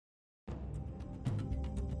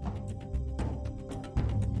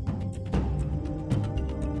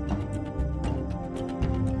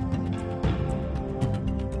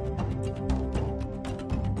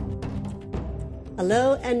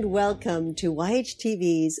Hello and welcome to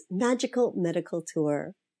YHTV's Magical Medical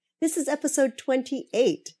Tour. This is episode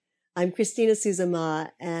 28. I'm Christina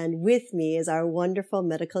Suzama, and with me is our wonderful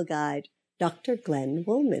medical guide, Dr. Glenn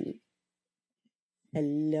Woolman.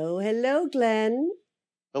 Hello, Glenn.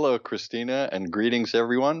 Hello, Christina, and greetings,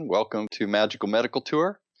 everyone. Welcome to Magical Medical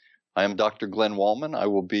Tour. I am Dr. Glenn Woolman. I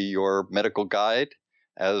will be your medical guide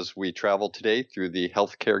as we travel today through the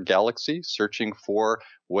healthcare galaxy, searching for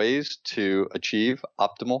ways to achieve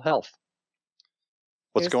optimal health.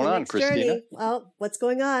 What's going on, Christina? Journey. Well, what's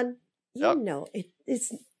going on? You know,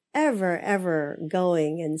 it's ever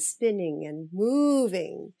going and spinning and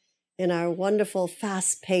moving in our wonderful,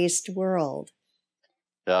 fast-paced world.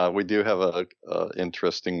 Yeah, we do have a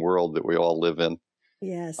interesting world that we all live in.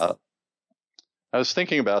 Yes. I was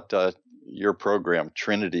thinking about your program,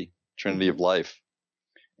 Trinity of Life.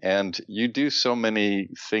 And you do so many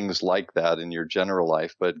things like that in your general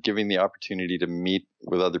life, but giving the opportunity to meet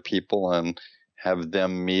with other people and have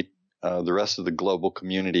them meet the rest of the global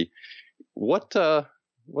community. What's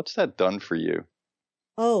that done for you?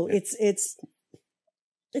 Oh, it's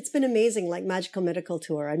been amazing, like Magical Medical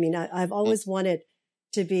Tour. I mean, I've always wanted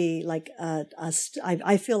to be like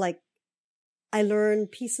I feel like I learn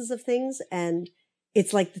pieces of things, and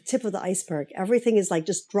it's like the tip of the iceberg. Everything is like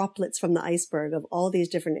just droplets from the iceberg of all these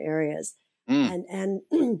different areas. And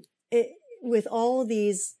with all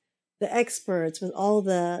these, the experts, with all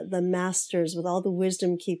the masters, with all the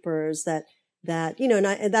wisdom keepers that, you know,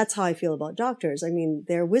 and that's how I feel about doctors. I mean,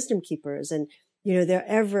 they're wisdom keepers, and, you know, they're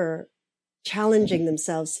ever challenging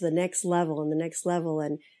themselves to the next level and the next level.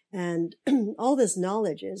 And all this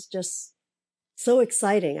knowledge is just so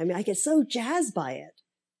exciting. I mean, I get so jazzed by it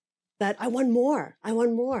that I want more.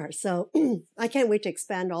 So I can't wait to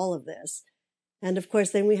expand all of this. And of course,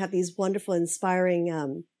 then we have these wonderful,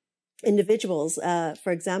 inspiring individuals.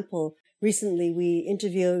 For example, recently we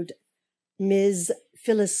interviewed Ms.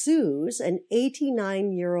 Phyllis Suze, an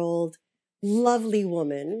 89-year-old lovely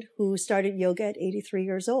woman who started yoga at 83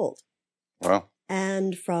 years old. Wow.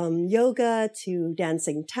 And from yoga to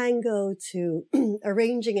dancing tango to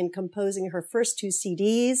arranging and composing her first 2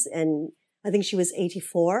 CDs. And I think she was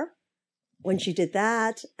 84 when she did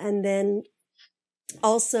that. And then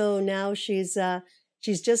also now she's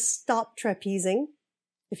just stopped trapezing,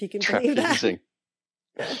 if you can believe that.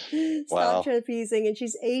 Wow. Stopped trapezing, and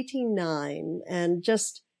she's 89, and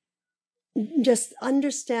just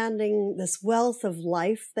understanding this wealth of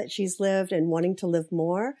life that she's lived and wanting to live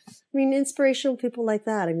more. I mean, inspirational people like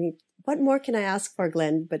that. I mean, what more can I ask for,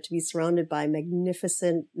 Glenn, but to be surrounded by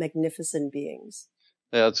magnificent beings?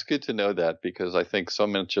 Yeah, it's good to know that, because I think so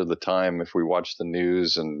much of the time, if we watch the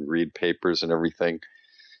news and read papers and everything,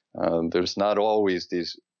 there's not always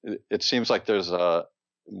these. It seems like there's a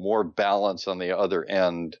more balance on the other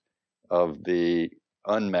end of the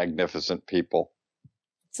unmagnificent people.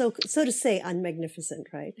 So to say,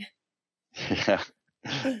 unmagnificent, right? Yeah,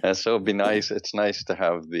 and so it'd be nice. It's nice to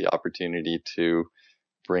have the opportunity to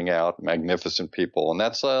bring out magnificent people, and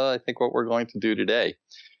that's I think what we're going to do today.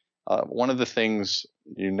 One of the things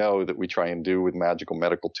that we try and do with Magical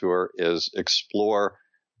Medical Tour is explore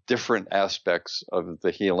different aspects of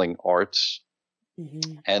the healing arts.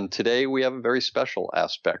 Mm-hmm. And today we have a very special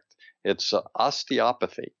aspect. It's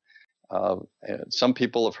osteopathy. Some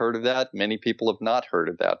people have heard of that. Many people have not heard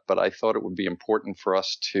of that. But I thought it would be important for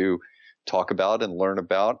us to talk about and learn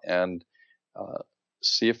about and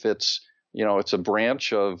see if it's a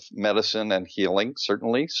branch of medicine and healing,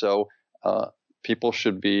 certainly. So people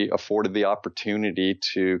should be afforded the opportunity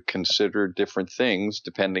to consider different things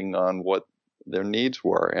depending on what their needs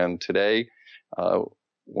were. And today,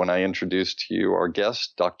 when I introduce to you our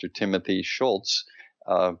guest, Dr. Timothy Schultz,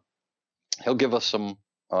 he'll give us some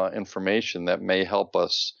information that may help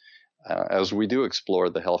us as we do explore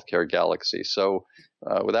the healthcare galaxy. So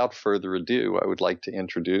without further ado, I would like to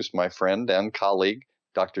introduce my friend and colleague,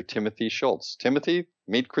 Dr. Timothy Schultz. Timothy,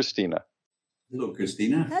 meet Christina. Hello,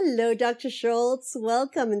 Christina. Hello, Dr. Schultz.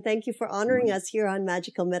 Welcome, and thank you for honoring us here on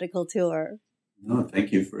Magical Medical Tour. No,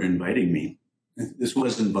 thank you for inviting me. This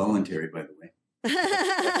wasn't voluntary, by the way.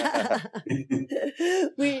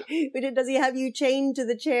 we did. Does he have you chained to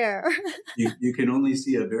the chair? You can only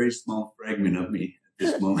see a very small fragment of me at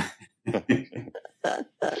this moment.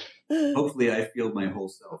 Hopefully, I feel my whole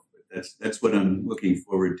self. But that's what I'm looking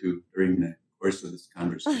forward to during the course of this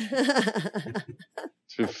conversation.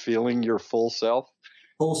 To feeling your full self?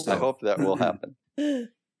 Full self. I hope that will happen.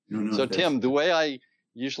 So, Tim, the way I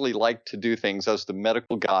usually like to do things as the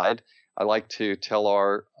medical guide, I like to tell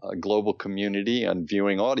our global community and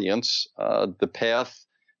viewing audience the path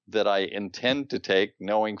that I intend to take,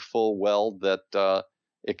 knowing full well that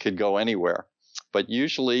it could go anywhere. but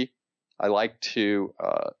usually I like to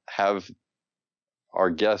have our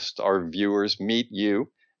guests, our viewers, meet you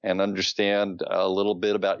and understand a little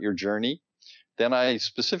bit about your journey. Then I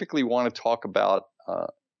specifically want to talk about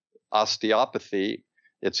osteopathy,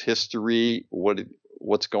 its history,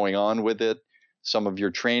 what's going on with it, some of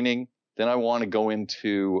your training. Then I want to go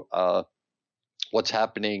into what's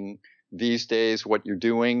happening these days, what you're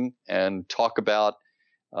doing, and talk about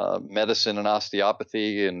medicine and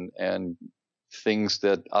osteopathy and things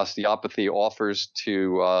that osteopathy offers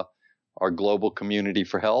to our global community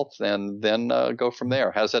for health, and then go from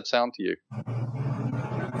there. How's that sound to you?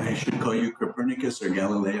 I should call you Copernicus or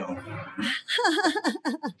Galileo.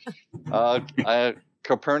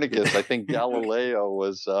 Copernicus. I think Galileo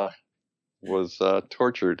was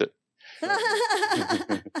tortured.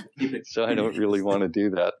 So I don't really want to do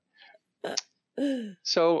that.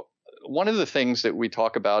 So one of the things that we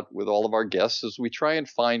talk about with all of our guests is we try and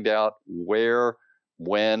find out where,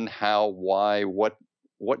 when, how, why, what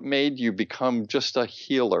made you become just a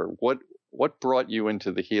healer? What brought you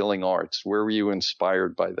into the healing arts? Where were you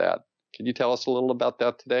inspired by that? Can you tell us a little about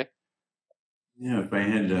that today? Yeah, if I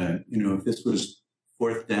had, if this was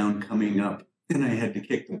fourth down coming up and I had to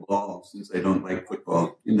kick the ball, since I don't like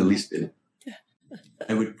football in the least bit,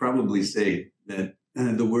 I would probably say that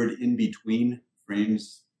the word in between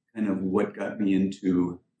frames kind of what got me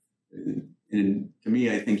into, and to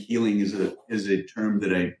me, I think healing is a term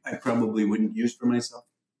that I probably wouldn't use for myself,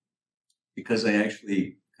 because I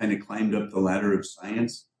actually kind of climbed up the ladder of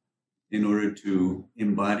science in order to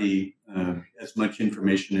embody as much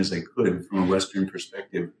information as I could from a Western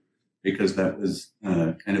perspective, because that was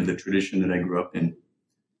kind of the tradition that I grew up in.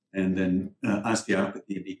 And then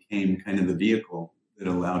osteopathy became kind of the vehicle that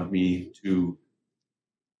allowed me to,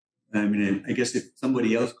 I guess if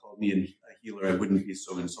somebody else called me a healer, I wouldn't be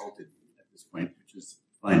so insulted at this point, which is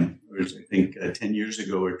fine. Whereas I think 10 years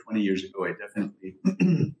ago or 20 years ago, I definitely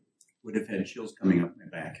would have had chills coming up my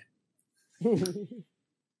back.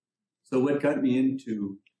 So what got me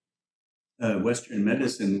into Western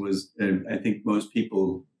medicine was, I think most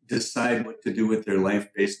people decide what to do with their life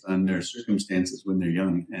based on their circumstances when they're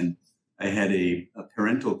young. And I had a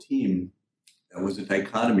parental team that was a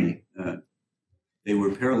dichotomy. They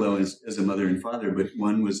were parallel as a mother and father, but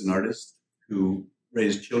one was an artist who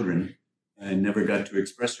raised children and never got to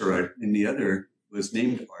express her art, and the other was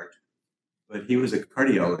named Art, but he was a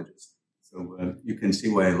cardiologist. So you can see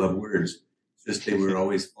why I love words. It's just they were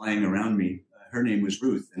always flying around me. Her name was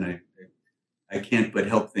Ruth, and I can't but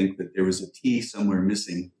help think that there was a T somewhere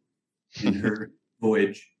missing in her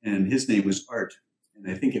voyage, and his name was Art,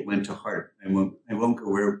 and I think it went to heart. I won't go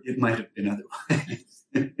where it might have been otherwise.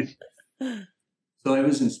 So I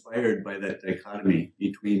was inspired by that dichotomy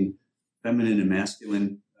between feminine and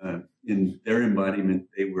masculine. In their embodiment,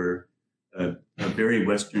 they were a very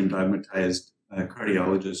Western dogmatized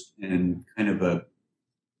cardiologist and kind of a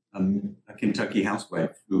Kentucky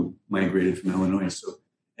housewife who migrated from Illinois. So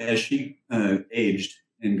as she aged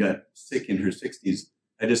and got sick in her 60s,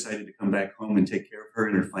 I decided to come back home and take care of her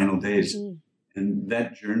in her final days. And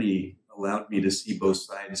that journey allowed me to see both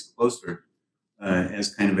sides closer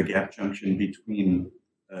as kind of a gap junction between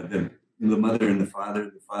the mother and the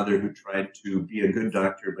father who tried to be a good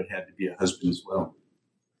doctor but had to be a husband as well.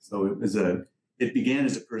 So it began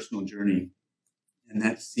as a personal journey, and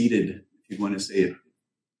that seeded, if you want to say it,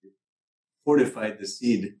 fortified the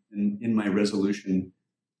seed in my resolution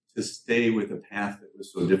to stay with a path that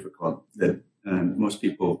was so difficult that most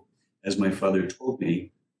people, as my father told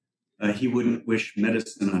me, he wouldn't wish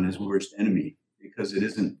medicine on his worst enemy, because it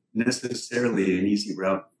isn't necessarily an easy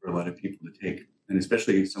route for a lot of people to take, and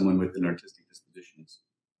especially someone with an artistic disposition.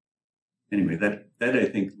 Anyway, that I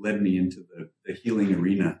think led me into the healing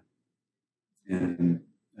arena. And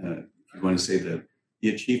if you want to say the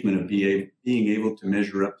achievement of being able to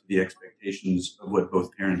measure up to the expectations of what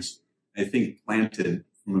both parents, I think, planted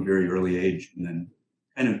from a very early age, and then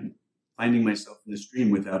kind of finding myself in the stream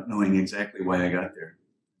without knowing exactly why I got there.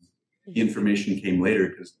 The information came later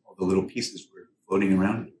because all the little pieces were floating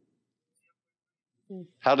around.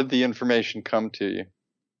 How did the information come to you?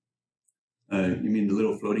 You mean the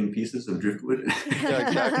little floating pieces of driftwood? Yeah,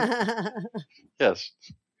 exactly. Yes.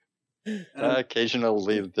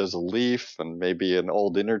 Occasionally there's a leaf and maybe an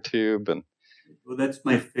old inner tube. Well, that's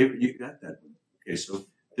my favorite. You got that one. Okay, so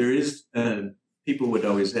there is, people would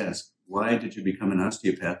always ask, why did you become an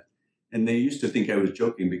osteopath? And they used to think I was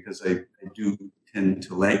joking, because I do tend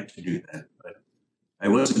to like to do that. But I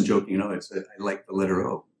wasn't joking at all. It said I like the letter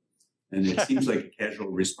O. And it seems like a casual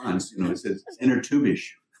response. It says inner tubish.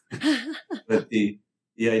 But the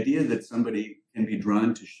idea that somebody can be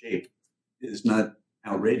drawn to shape is not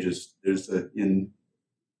outrageous. There's I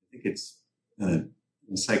think it's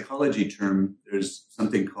in psychology term, there's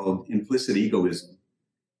something called implicit egoism.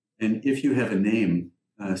 And if you have a name,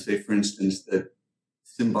 say, for instance, that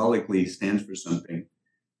symbolically stands for something,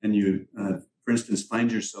 and you, for instance,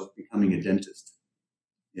 find yourself becoming a dentist,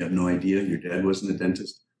 you have no idea your dad wasn't a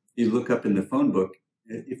dentist. You look up in the phone book.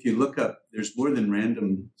 If you look up, there's more than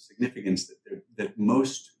random significance that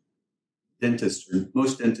most dentists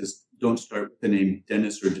don't start with the name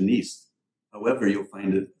Dennis or Denise. However, you'll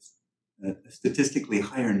find a statistically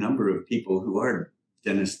higher number of people who are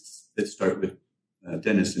dentists that start with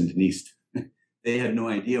Dennis and Denise. They had no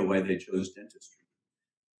idea why they chose dentistry.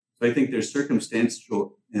 So I think there's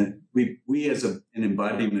circumstantial, we as an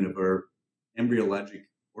embodiment of our embryologic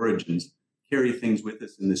origins carry things with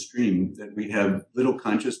us in the stream that we have little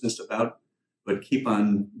consciousness about, but keep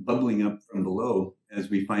on bubbling up from below as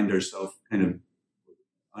we find ourselves kind of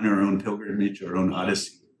on our own pilgrimage, our own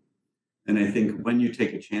odyssey. And I think when you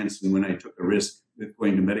take a chance, and when I took a risk with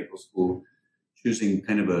going to medical school, choosing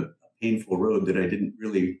kind of a painful road that I didn't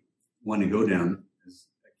really want to go down. As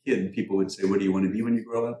a kid, people would say, "What do you want to be when you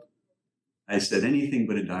grow up?" I said, anything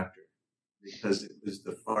but a doctor, because it was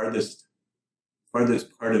the farthest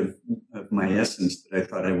part of my essence that I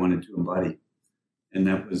thought I wanted to embody. And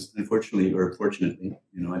that was, unfortunately or fortunately,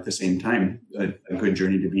 at the same time, a good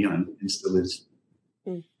journey to be on, and still is.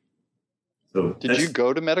 Mm. So, did you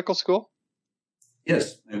go to medical school?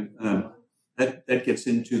 Yes. That gets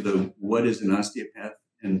into the what is an osteopath,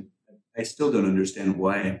 and I still don't understand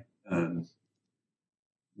why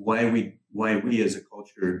we as a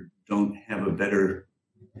culture don't have a better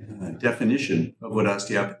definition of what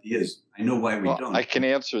osteopathy is. I know why we don't. I can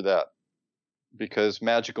answer that, because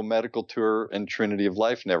Magical Medical Tour and Trinity of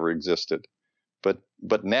Life never existed.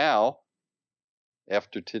 But now,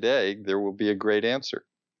 after today, there will be a great answer.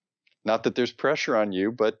 Not that there's pressure on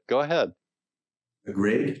you, but go ahead. A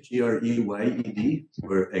grade, Greyed,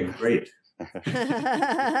 or a great?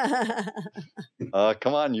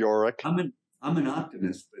 Come on, Yorick. I'm an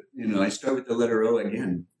optimist, but I start with the letter O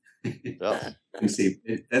again. Yeah. You see,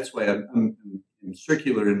 that's why I'm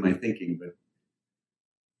circular in my thinking. But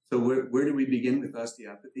so where do we begin with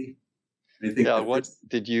osteopathy? I think.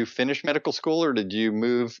 Did you finish medical school, or did you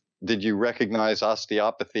move? Did you recognize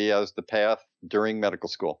osteopathy as the path during medical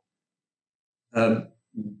school?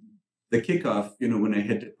 The kickoff, when I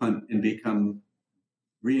had to punt and become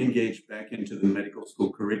re-engaged back into the medical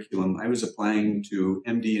school curriculum, I was applying to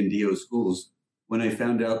MD and DO schools when I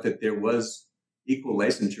found out that there was equal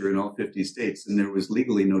licensure in all 50 states, and there was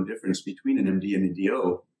legally no difference between an MD and a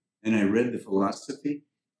DO. And I read the philosophy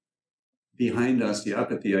behind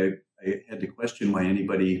osteopathy. I had to question why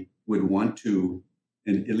anybody would want to,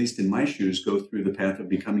 and at least in my shoes, go through the path of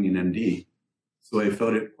becoming an MD. So I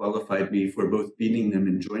felt it qualified me for both beating them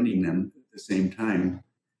and joining them at the same time.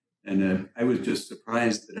 And I was just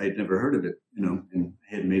surprised that I'd never heard of it, and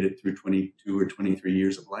I had made it through 22 or 23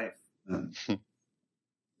 years of life.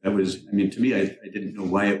 That was, to me, I didn't know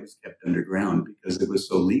why it was kept underground, because it was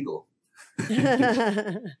so legal.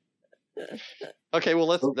 Okay,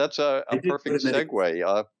 well, that's a perfect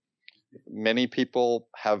segue. Many people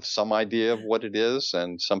have some idea of what it is,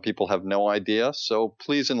 and some people have no idea. So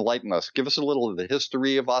please enlighten us. Give us a little of the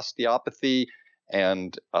history of osteopathy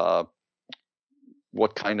and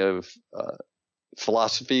what kind of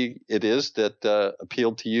philosophy it is that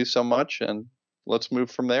appealed to you so much, and let's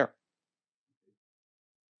move from there.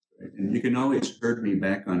 And you can always herd me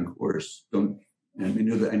back on course. I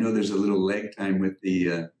know there's a little lag time with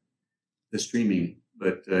the streaming,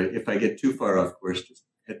 but if I get too far off course, just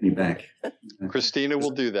hit me back. Christina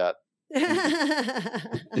will do that.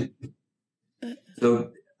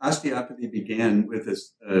 So osteopathy began with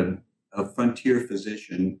a frontier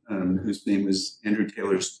physician whose name was Andrew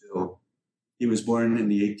Taylor Still. He was born in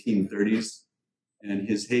the 1830s, and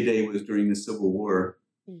his heyday was during the Civil War.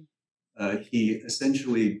 He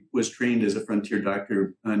essentially was trained as a frontier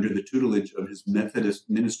doctor under the tutelage of his Methodist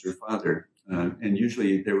minister father. And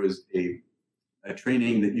usually there was a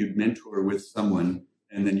training that you'd mentor with someone,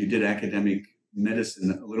 and then you did academic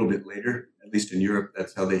medicine a little bit later. At least in Europe,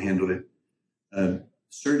 that's how they handled it.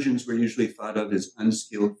 Surgeons were usually thought of as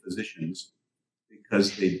unskilled physicians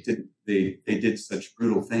because they did such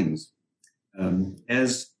brutal things.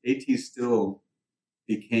 As A.T. Still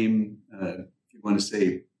became, if you want to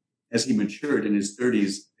say, as he matured in his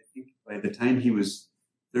 30s, I think by the time he was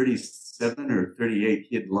 37 or 38,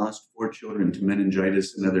 he had lost 4 children to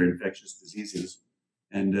meningitis and other infectious diseases.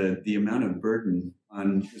 And the amount of burden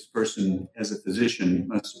on this person as a physician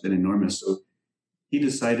must have been enormous. So he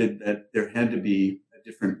decided that there had to be a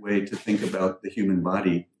different way to think about the human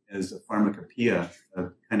body as a pharmacopoeia, a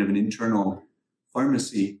kind of an internal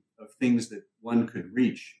pharmacy of things that one could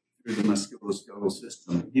reach through the musculoskeletal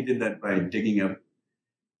system. He did that by digging up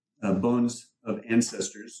bones of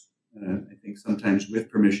ancestors, I think sometimes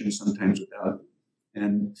with permission, sometimes without,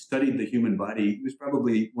 and studied the human body. He was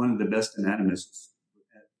probably one of the best anatomists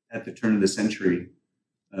at the turn of the century,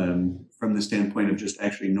 from the standpoint of just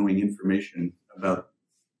actually knowing information about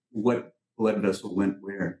what blood vessel went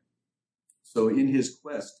where. So in his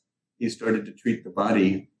quest, he started to treat the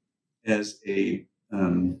body as a,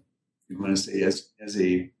 you want to say, as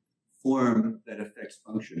a form that affects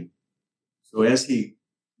function. So as he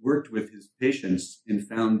worked with his patients and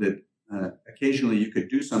found that occasionally you could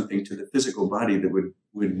do something to the physical body that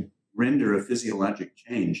would render a physiologic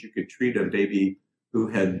change. You could treat a baby who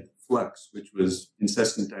had flux, which was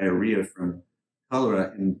incessant diarrhea from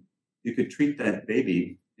cholera, and you could treat that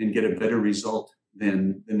baby and get a better result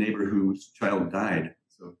than the neighbor whose child died.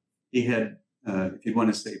 So he had, if you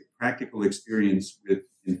want to say, practical experience with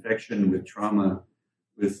infection, with trauma,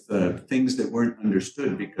 with things that weren't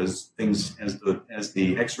understood because things as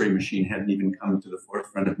the X-ray machine hadn't even come to the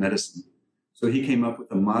forefront of medicine. So he came up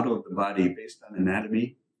with a model of the body based on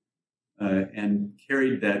anatomy and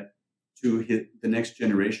carried that to the next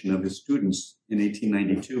generation of his students in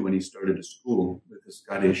 1892 when he started a school with a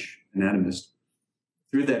Scottish anatomist.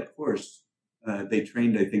 Through that course, they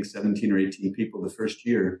trained, I think, 17 or 18 people the first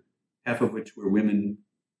year, half of which were women,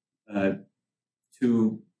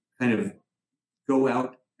 to kind of go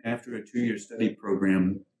out after a 2-year study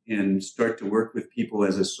program and start to work with people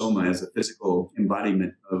as a soma, as a physical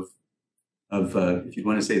embodiment of if you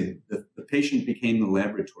want to say, the patient became the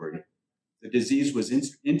laboratory. The disease was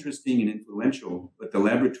interesting and influential, but the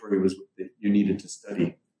laboratory was what you needed to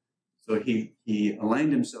study. So he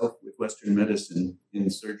aligned himself with Western medicine in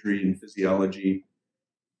surgery and physiology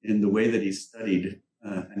in the way that he studied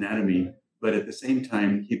anatomy. But at the same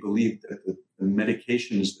time, he believed that the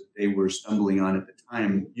medications that they were stumbling on at the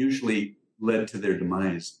time usually led to their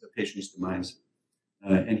demise, the patient's demise.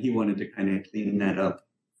 And he wanted to kind of clean that up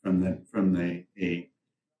from a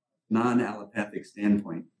non-allopathic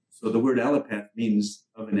standpoint. So the word allopath means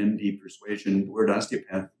of an MD persuasion. The word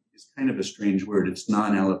osteopath is kind of a strange word. It's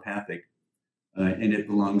non-allopathic, and it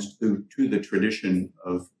belongs to the tradition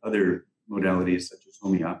of other modalities such as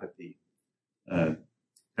homeopathy,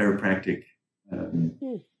 chiropractic,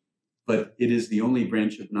 but it is the only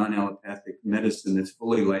branch of non-allopathic medicine that's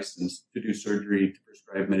fully licensed to do surgery, to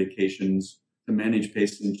prescribe medications, to manage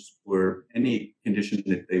patients for any condition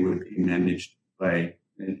that they would be managed by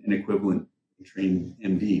an equivalent trained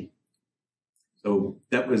MD. So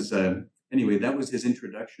that was, anyway, that was his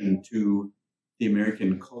introduction to the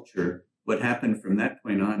American culture. What happened from that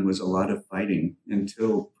point on was a lot of fighting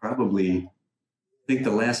until probably, I think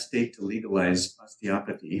the last state to legalize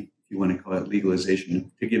osteopathy, if you want to call it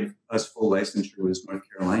legalization, to give us full licensure was North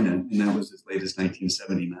Carolina, and that was as late as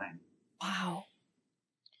 1979. Wow.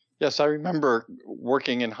 Yes, I remember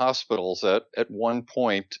working in hospitals. At one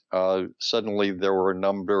point, suddenly there were a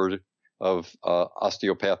number of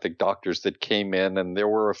osteopathic doctors that came in, and there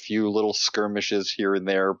were a few little skirmishes here and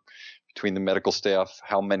there between the medical staff.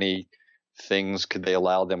 How many things could they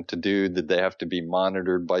allow them to do? Did they have to be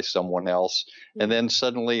monitored by someone else? Mm-hmm. And then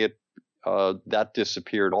suddenly that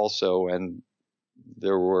disappeared also, and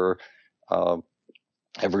there were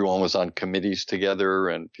everyone was on committees together,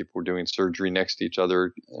 and people were doing surgery next to each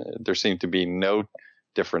other. There seemed to be no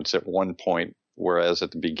difference at one point, whereas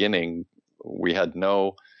at the beginning we had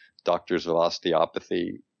no doctors of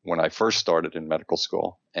osteopathy when I first started in medical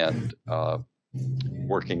school and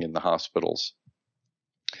working in the hospitals.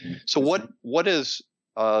 So what is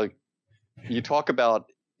you talk about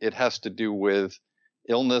it has to do with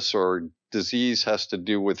illness or disease has to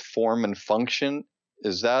do with form and function.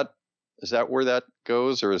 Is that where that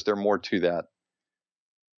goes, or is there more to that?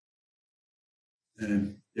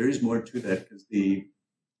 There is more to that, because the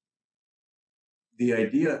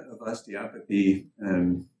idea of osteopathy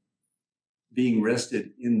being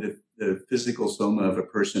rested in the physical soma of a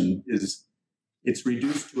person it's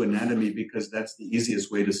reduced to anatomy because that's the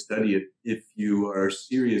easiest way to study it if you are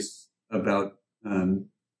serious about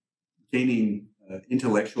gaining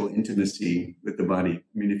intellectual intimacy with the body.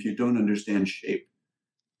 I mean, if you don't understand shape,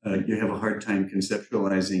 you have a hard time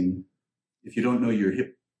conceptualizing. If you don't know your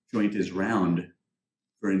hip joint is round,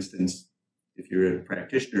 for instance, if you're a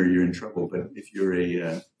practitioner, you're in trouble. But if you're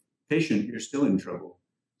a patient, you're still in trouble.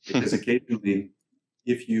 Because occasionally,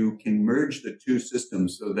 if you can merge the two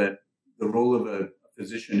systems so that the role of a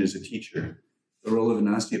physician is a teacher, the role of an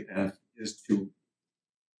osteopath is to,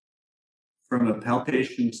 from a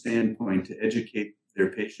palpation standpoint, to educate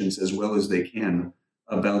their patients as well as they can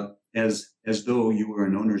about as though you were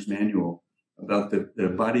an owner's manual about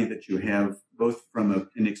the body that you have, both from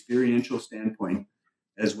an experiential standpoint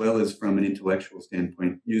as well as from an intellectual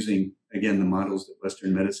standpoint, using, again, the models that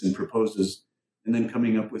Western medicine proposes, and then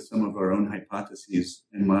coming up with some of our own hypotheses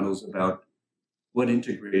and models about what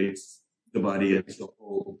integrates the body as a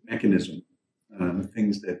whole mechanism,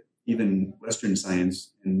 things that even Western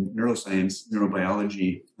science and neuroscience,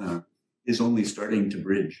 neurobiology is only starting to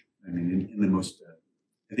bridge. I mean, in the most,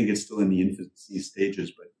 I think it's still in the infancy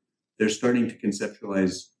stages, but they're starting to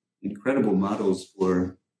conceptualize incredible models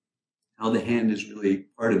for how the hand is really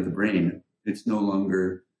part of the brain. It's no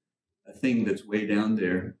longer a thing that's way down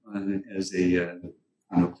there as a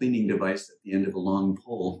cleaning device at the end of a long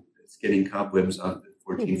pole that's getting cobwebs off the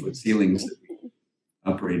 14-foot ceilings that we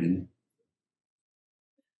operate in.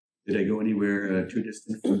 Did I go anywhere too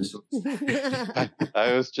distant from the source?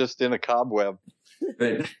 I was just in a cobweb.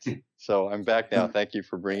 Right. So I'm back now. Thank you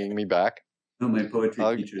for bringing me back. No, my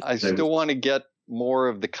poetry teacher. I still want to get more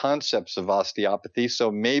of the concepts of osteopathy.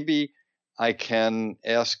 So maybe I can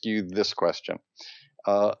ask you this question.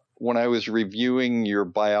 When I was reviewing your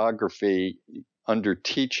biography under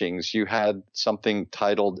teachings, you had something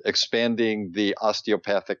titled Expanding the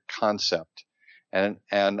Osteopathic Concept. And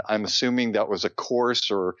I'm assuming that was a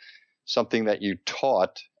course or something that you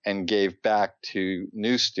taught and gave back to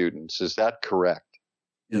new students. Is that correct?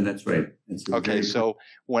 Yeah, that's right. Okay, so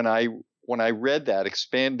when I read that,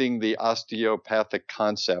 Expanding the Osteopathic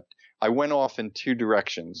Concept, I went off in two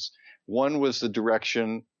directions. One was the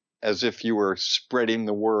direction as if you were spreading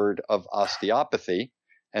the word of osteopathy,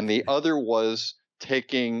 and the other was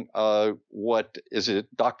taking what is it,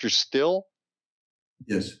 Dr. Still?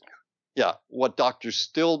 Yes. Yeah, what Dr.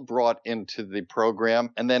 Still brought into the program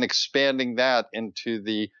and then expanding that into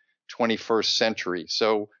the 21st century.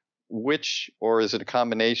 So which, or is it a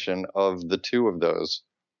combination of the two of those,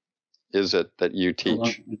 is it that you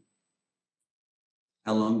teach?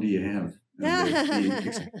 How long do you have?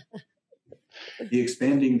 The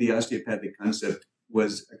Expanding the Osteopathic Concept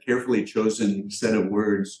was a carefully chosen set of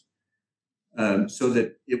words so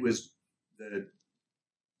that it was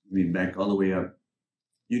back all the way up.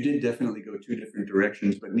 You did definitely go two different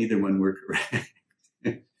directions, but neither one were correct.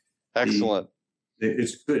 Excellent.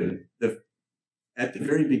 It's good. At the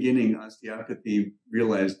very beginning, osteopathy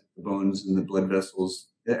realized the bones and the blood vessels,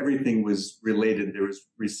 everything was related. There was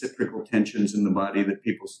reciprocal tensions in the body that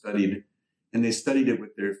people studied, and they studied it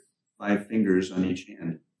with their 5 fingers on each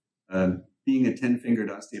hand. Being a 10-fingered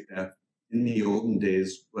osteopath in the olden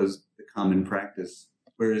days was the common practice,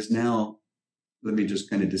 whereas now, let me just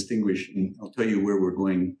kind of distinguish, and I'll tell you where we're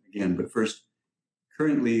going again. But first,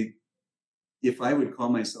 currently, if I would call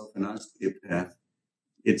myself an osteopath,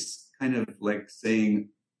 it's kind of like saying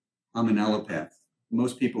I'm an allopath.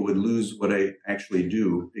 Most people would lose what I actually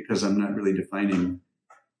do because I'm not really defining.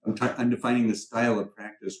 I'm defining the style of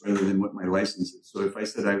practice rather than what my license is. So if I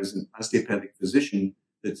said I was an osteopathic physician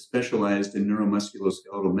that specialized in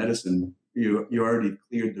neuromusculoskeletal medicine, you already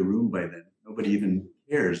cleared the room by then. Nobody even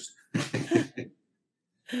cares.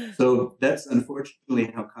 So that's unfortunately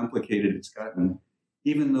how complicated it's gotten.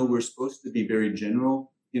 Even though we're supposed to be very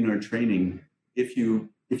general in our training, if you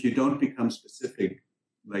don't become specific,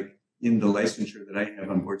 like in the licensure that I have,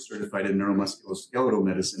 I'm board certified in neuromusculoskeletal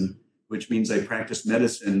medicine, which means I practice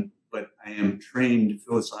medicine, but I am trained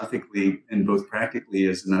philosophically and both practically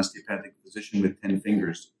as an osteopathic physician with 10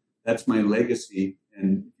 fingers. That's my legacy,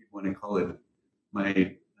 and if you want to call it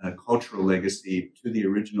my cultural legacy to the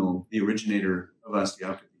originator of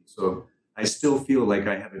osteopathy. So I still feel like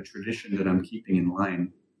I have a tradition that I'm keeping in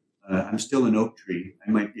line. I'm still an oak tree. I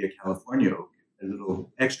might be a California oak, a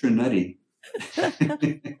little extra nutty.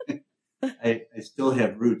 I still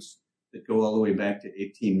have roots that go all the way back to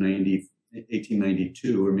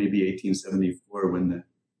 1892 or maybe 1874 when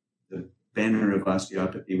the banner of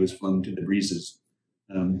osteopathy was flung to the breezes.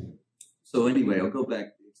 So anyway, I'll go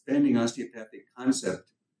back. The Expanding Osteopathic Concept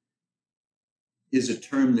is a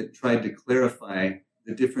term that tried to clarify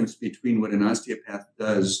the difference between what an osteopath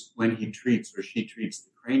does when he treats or she treats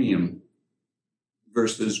the cranium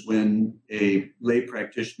versus when a lay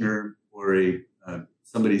practitioner or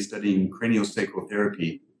somebody studying craniosacral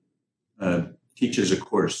therapy teaches a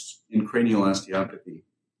course in cranial osteopathy.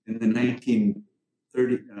 In the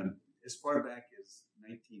 1930, as far back as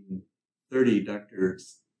 1930, Dr.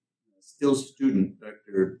 Still's student,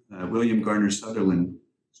 Dr. William Garner Sutherland,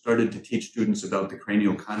 started to teach students about the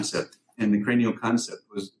cranial concept. And the cranial concept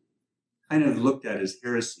was kind of looked at as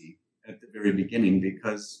heresy at the very beginning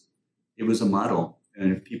because it was a model.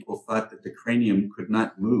 And if people thought that the cranium could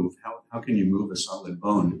not move, how can you move a solid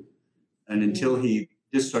bone? And until he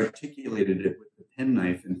disarticulated it with the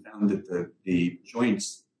penknife and found that the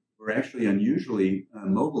joints were actually unusually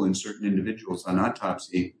mobile in certain individuals on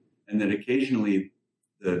autopsy, and that occasionally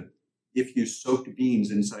if you soaked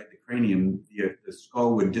beans inside the cranium, the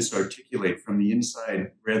skull would disarticulate from the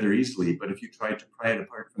inside rather easily. But if you tried to pry it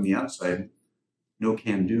apart from the outside, no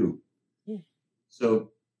can do. Mm.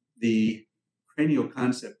 So the cranial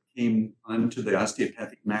concept came onto the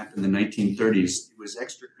osteopathic map in the 1930s. It was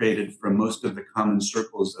extricated from most of the common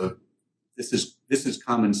circles of this is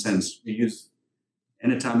common sense. We use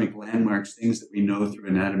anatomic landmarks, things that we know through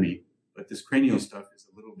anatomy, but this cranial stuff is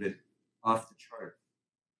a little bit off the chart.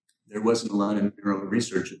 There wasn't a lot of neural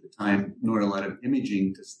research at the time, nor a lot of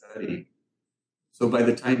imaging to study. So by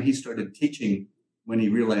the time he started teaching, when he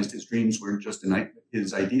realized his dreams weren't just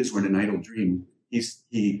his ideas weren't an idle dream,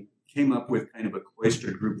 he came up with kind of a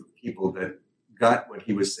cloistered group of people that got what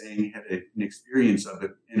he was saying, had an experience of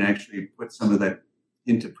it, and actually put some of that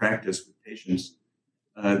into practice with patients.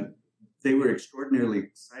 They were extraordinarily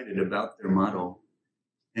excited about their model.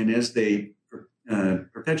 And as they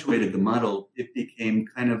perpetuated the model, it became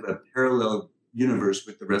kind of a parallel universe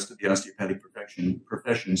with the rest of the osteopathic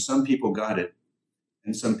profession. Some people got it,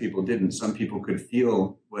 and some people didn't. Some people could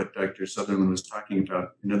feel what Dr. Sutherland was talking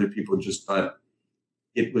about, and other people just thought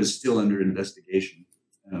it was still under investigation.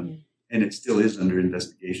 And it still is under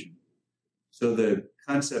investigation. So the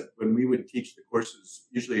concept, when we would teach the courses,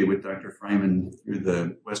 usually with Dr. Fryman through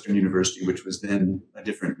the Western University, which was then a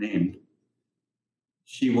different name,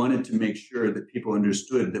 she wanted to make sure that people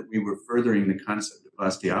understood that we were furthering the concept of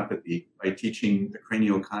osteopathy by teaching the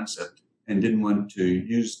cranial concept, and didn't want to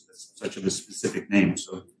use such of a specific name.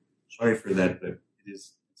 So sorry for that, but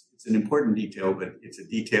it's an important detail, but it's a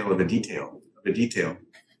detail of a detail of a detail.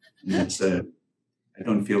 And that's I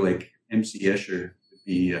don't feel like MC Escher would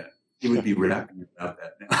be he would be rapping about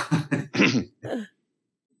that now.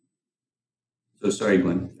 So sorry,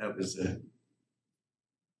 Glenn. That was a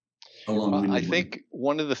long-winded I think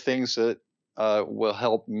one of the things that will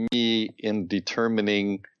help me in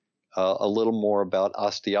determining a little more about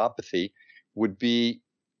osteopathy would be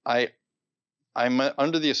I'm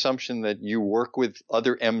under the assumption that you work with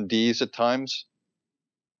other MDs at times.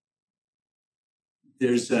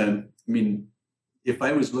 There's if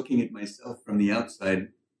I was looking at myself from the outside,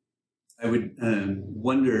 I would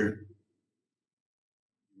wonder.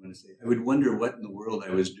 I would wonder what in the world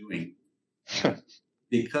I was doing,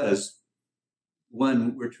 because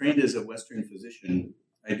one, we're trained as a Western physician.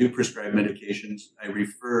 I do prescribe medications. I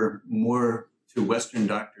refer more to Western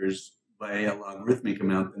doctors by a logarithmic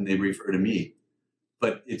amount than they refer to me,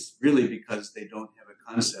 but it's really because they don't have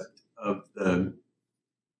a concept of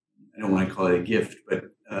I don't want to call it a gift,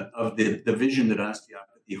 but of the vision that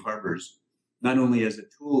osteopathy harbors, not only as a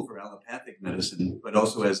tool for allopathic medicine, but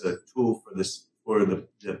also as a tool for the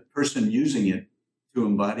person using it to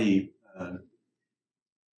embody. And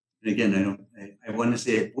again, I want to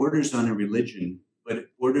say it borders on a religion, but it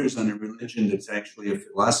borders on a religion that's actually a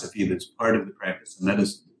philosophy that's part of the practice of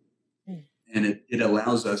medicine. And it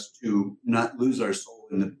allows us to not lose our soul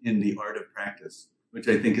in the art of practice, which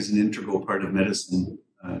I think is an integral part of medicine.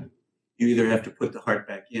 You either have to put the heart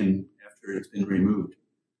back in after it's been removed,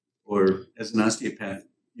 or as an osteopath,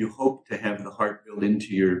 you hope to have the heart built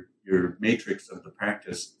into your matrix of the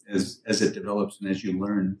practice as it develops and as you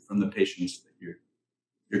learn from the patients that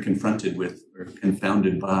you're confronted with or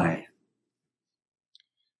confounded by.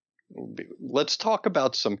 Let's talk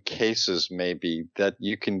about some cases maybe that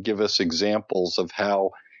you can give us examples of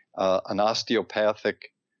how an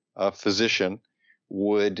osteopathic physician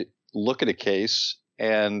would look at a case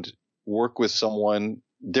and work with someone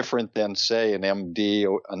different than, say, an MD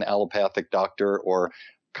or an allopathic doctor or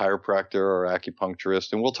chiropractor or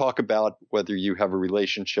acupuncturist. And we'll talk about whether you have a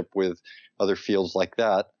relationship with other fields like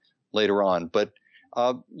that later on. But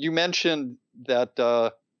you mentioned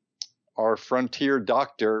that our frontier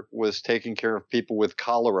doctor was taking care of people with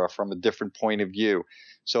cholera from a different point of view.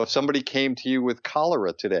 So if somebody came to you with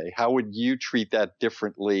cholera today, how would you treat that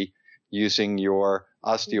differently using your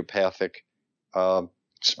osteopathic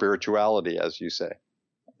spirituality, as you say?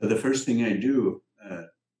 The first thing I do,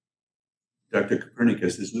 Dr.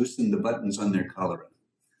 Copernicus, is loosen the buttons on their cholera.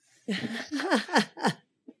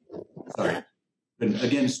 Sorry. But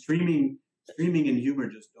again, streaming and humor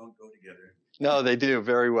just don't go together. No, they do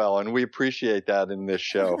very well, and we appreciate that in this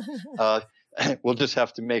show. We'll just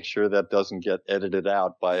have to make sure that doesn't get edited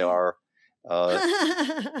out by our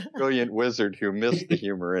brilliant wizard who missed the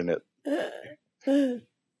humor in it.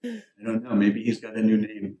 I don't know. Maybe he's got a new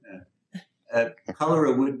name.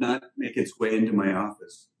 Cholera would not make its way into my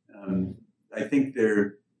office. I think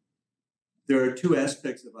there are two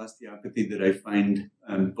aspects of osteopathy that I find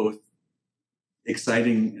both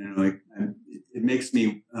exciting. It makes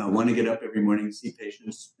me want to get up every morning and see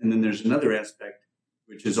patients. And then there's another aspect,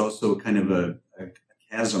 which is also kind of a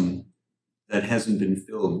chasm that hasn't been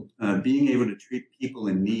filled. Being able to treat people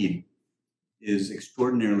in need is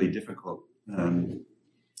extraordinarily difficult.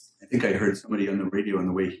 I think I heard somebody on the radio on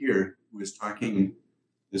the way here who was talking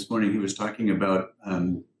this morning. He was talking about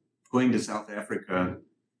going to South Africa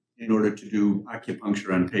in order to do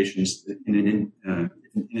acupuncture on patients in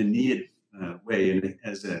a needed way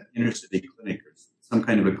as an inner city clinic or some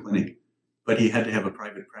kind of a clinic. But he had to have a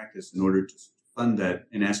private practice in order to fund that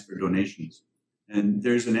and ask for donations. And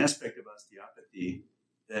there's an aspect of osteopathy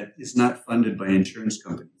that is not funded by insurance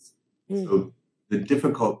companies. So the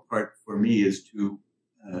difficult part for me is to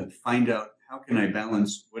find out how can I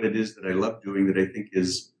balance what it is that I love doing that I think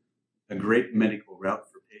is a great medical route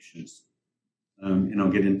for patients. And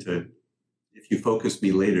I'll get into, if you focus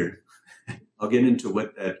me later, I'll get into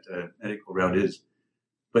what that medical route is.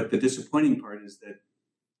 But the disappointing part is that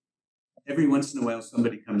every once in a while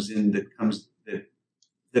somebody comes in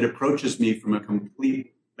that approaches me from a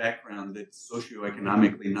complete background that's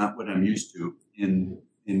socioeconomically not what I'm used to in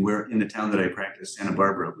the town that I practice, Santa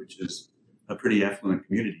Barbara, which is a pretty affluent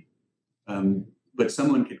community. But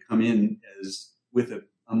someone could come in with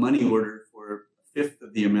a money order for a fifth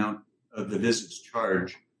of the amount of the visit's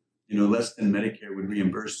charge, less than Medicare would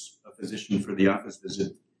reimburse a physician for the office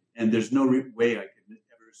visit. And there's no way I could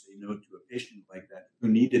ever say no to a patient like that who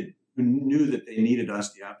knew that they needed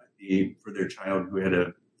osteopathy for their child who had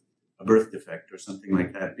a birth defect or something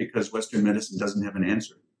like that, because Western medicine doesn't have an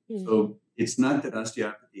answer. So it's not that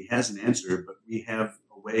osteopathy has an answer, but we have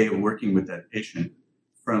a way of working with that patient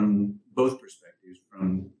from both perspectives,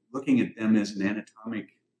 from looking at them as an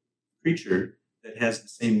anatomic creature that has the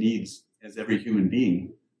same needs as every human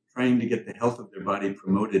being, trying to get the health of their body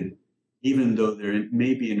promoted, even though they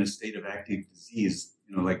may be in a state of active disease,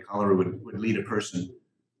 like cholera would lead a person.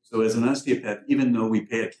 So as an osteopath, even though we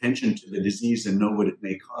pay attention to the disease and know what it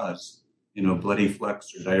may cause, bloody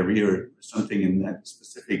flux or diarrhea or something in that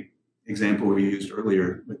specific example we used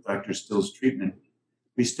earlier with Dr. Still's treatment,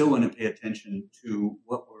 we still want to pay attention to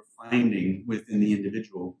what we're finding within the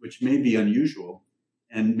individual, which may be unusual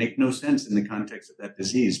and make no sense in the context of that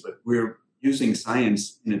disease. But we're using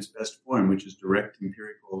science in its best form, which is direct,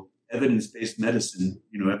 empirical, evidence-based medicine.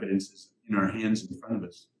 Evidence is in our hands in front of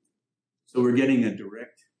us. So we're getting a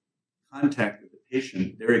direct contact with the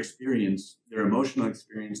patient, their experience, their emotional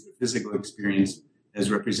experience, their physical experience,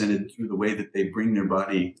 as represented through the way that they bring their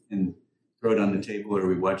body and throw it on the table, or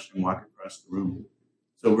we watch them walk across the room.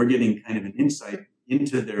 So we're getting kind of an insight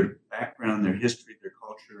into their background, their history, their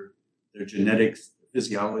culture, their genetics, their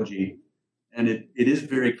physiology. And it is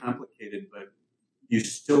very complicated, but you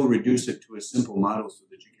still reduce it to a simple model so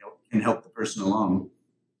that you can help the person along.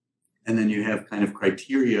 And then you have kind of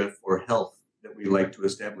criteria for health that we like to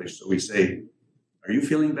establish. So we say, are you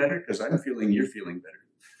feeling better? Because I'm feeling you're feeling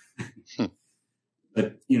better.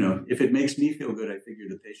 But, if it makes me feel good, I figure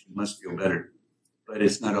the patient must feel better. But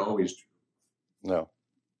it's not always true. No.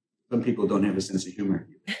 Some people don't have a sense of humor.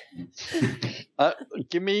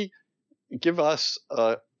 Give us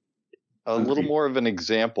a little more of an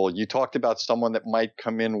example. You talked about someone that might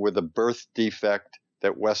come in with a birth defect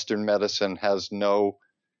that Western medicine has no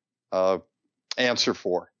answer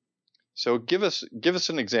for. So give us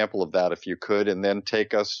an example of that if you could, and then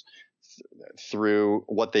take us through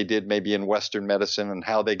what they did maybe in Western medicine and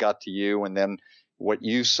how they got to you, and then what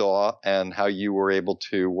you saw and how you were able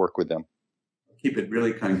to work with them. I'll keep it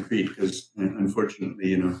really concrete because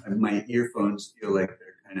unfortunately, my earphones feel like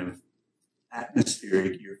they're kind of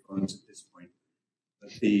atmospheric earphones at this point.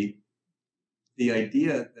 But the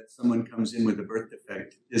idea that someone comes in with a birth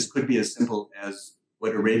defect could be as simple as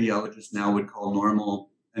what a radiologist now would call normal,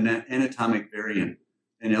 an anatomic variant.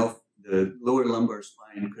 The lower lumbar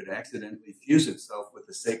spine could accidentally fuse itself with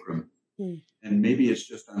the sacrum. And maybe it's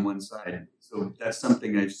just on one side. So that's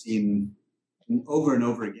something I've seen over and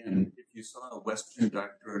over again. If you saw a Western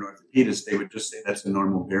doctor or an orthopedist, they would just say that's a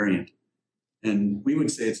normal variant. And we would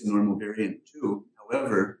say it's a normal variant too.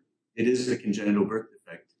 However, it is a congenital birth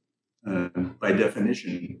defect by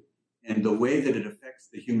definition. And the way that it affects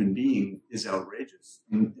the human being is outrageous.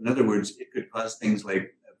 In other words, it could cause things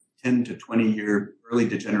like 10 to 20-year early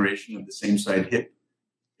degeneration of the same side hip.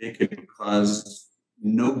 It could cause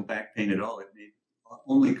no back pain at all. It may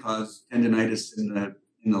only cause tendinitis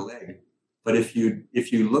in the leg. But if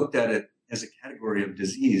you looked at it as a category of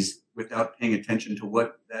disease without paying attention to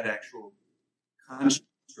what that actual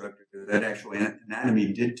construct, that actual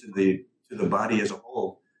anatomy did to the body as a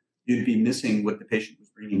whole, you'd be missing what the patient was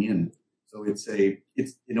bringing in. So it's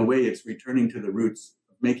in a way, it's returning to the roots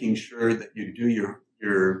of making sure that you do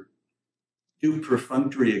your do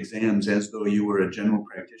perfunctory exams as though you were a general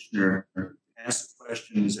practitioner, ask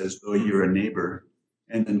questions as though you're a neighbor,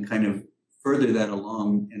 and then kind of further that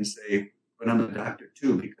along and say, but I'm a doctor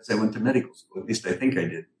too, because I went to medical school. At least I think I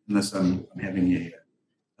did, unless I'm having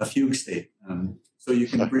a fugue state. So you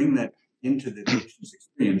can bring that into the patient's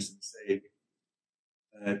experience and say,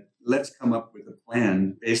 let's come up with a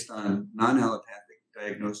plan based on non-allopathic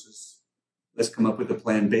diagnosis. Let's come up with a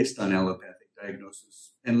plan based on allopathic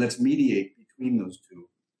diagnosis, and let's mediate between those two.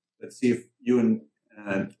 Let's see if you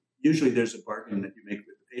and usually there's a bargain that you make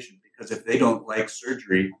with the patient, because if they don't like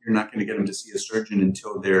surgery, you're not going to get them to see a surgeon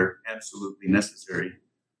until they're absolutely necessary.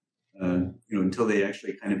 Until they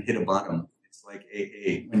actually kind of hit a bottom. It's like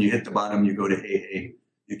AA. When you hit the bottom, you go to AA.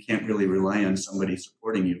 You can't really rely on somebody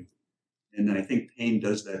supporting you. And I think pain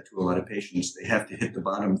does that to a lot of patients. They have to hit the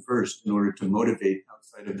bottom first in order to motivate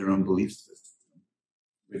outside of their own belief system,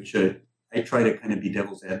 which I try to kind of be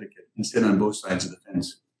devil's advocate and sit on both sides of the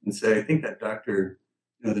fence and say, I think that doctor,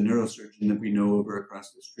 the neurosurgeon that we know over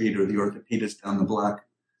across the street or the orthopedist down the block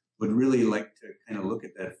would really like to kind of look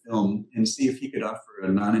at that film and see if he could offer a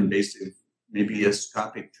non-invasive, maybe a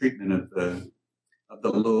scopic treatment of the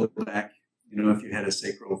low back. If you had a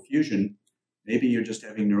sacral fusion, maybe you're just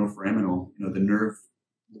having neuroforaminal, the nerve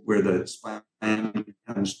where the spine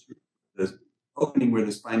comes through, the opening where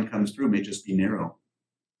the spine comes through may just be narrow.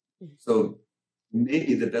 So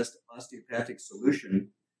maybe the best osteopathic solution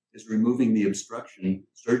is removing the obstruction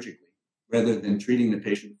surgically, rather than treating the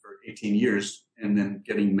patient for 18 years and then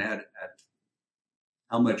getting mad at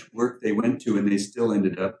how much work they went to and they still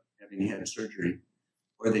ended up having had surgery.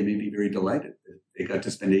 Or they may be very delighted that they got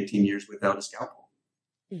to spend 18 years without a scalpel.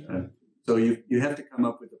 So you have to come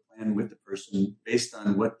up with a plan with the person based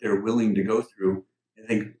on what they're willing to go through. I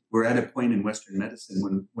think we're at a point in Western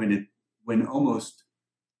medicine when almost,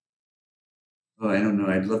 I don't know,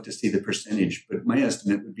 I'd love to see the percentage, but my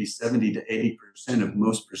estimate would be 70 to 80% of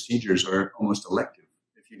most procedures are almost elective,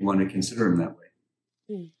 if you want to consider them that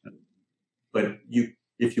way. But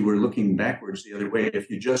if you were looking backwards the other way, if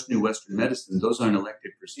you just knew Western medicine, those aren't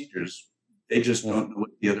elective procedures. They just don't know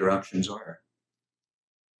what the other options are.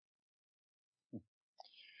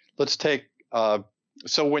 Let's take,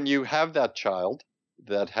 so when you have that child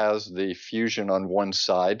that has the fusion on one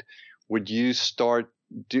side, would you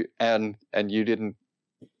and you didn't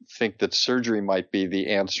think that surgery might be the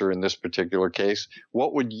answer in this particular case,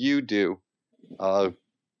 what would you do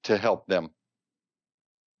to help them?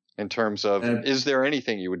 In terms of, is there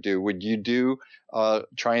anything you would do? Would you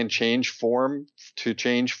try and change form to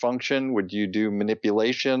change function? Would you do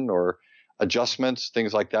manipulation or adjustments,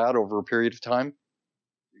 things like that over a period of time?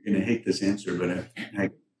 You're going to hate this answer, but I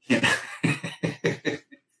can't.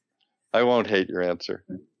 I won't hate your answer.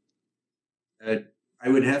 I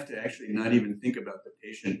would have to actually not even think about the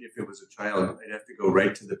patient if it was a child. I'd have to go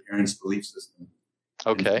right to the parents' belief system.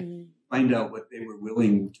 Okay. Find out what they were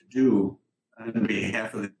willing to do on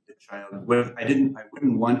behalf of the child. Well, I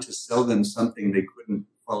wouldn't want to sell them something they couldn't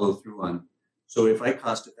follow through on. So if I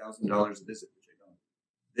cost $1,000 a visit, which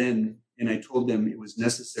I don't, and I told them it was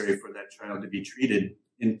necessary for that child to be treated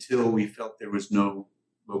until we felt there was no,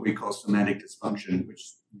 what we call somatic dysfunction,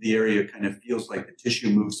 which the area kind of feels like the tissue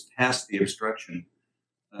moves past the obstruction.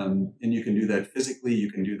 And you can do that physically.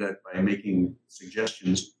 You can do that by making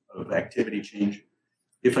suggestions of activity change.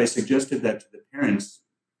 If I suggested that to the parents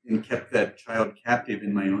and kept that child captive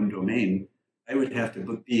in my own domain, I would have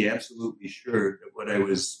to be absolutely sure that what I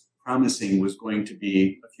was promising was going to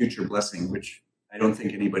be a future blessing, which I don't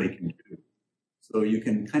think anybody can do. So you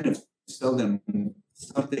can kind of sell them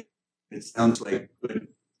something that sounds like good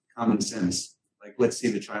common sense. Like, let's see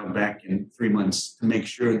the child back in 3 months to make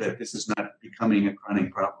sure that this is not becoming a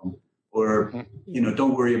chronic problem. Or,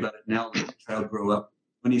 don't worry about it now, let the child grow up.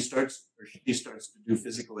 When he starts or she starts to do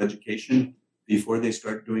physical education, before they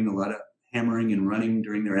start doing a lot of hammering and running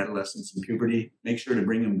during their adolescence and puberty, make sure to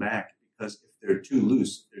bring them back, because if they're too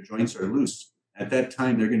loose, if their joints are loose, at that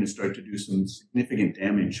time they're going to start to do some significant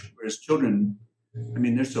damage. Whereas children,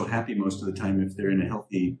 they're so happy most of the time if they're in a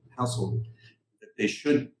healthy household that they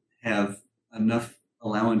should have enough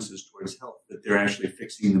allowances towards health that they're actually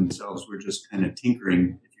fixing themselves. We're just kind of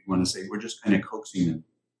tinkering, if you want to say, we're just kind of coaxing them.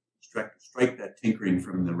 Strike that tinkering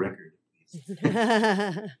from the record, please.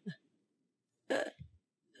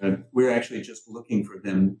 We're actually just looking for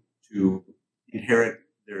them to inherit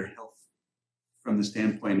their health from the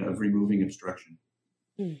standpoint of removing obstruction.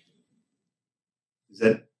 Is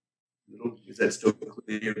that still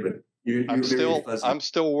clear? But I'm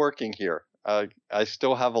still working here. I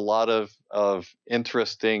still have a lot of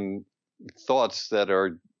interesting thoughts that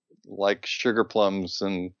are like sugar plums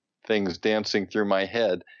and things dancing through my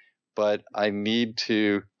head, but I need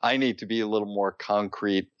to be a little more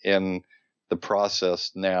concrete in the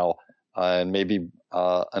process now. And maybe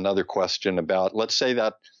another question about, let's say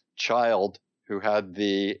that child who had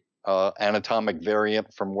the anatomic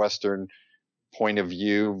variant from Western point of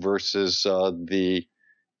view versus the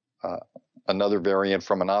another variant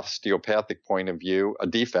from an osteopathic point of view, a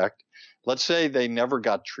defect. Let's say they never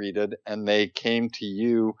got treated and they came to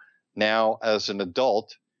you now as an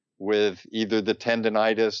adult with either the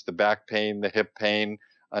tendonitis, the back pain, the hip pain,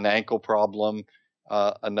 an ankle problem,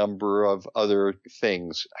 a number of other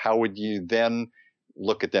things. How would you then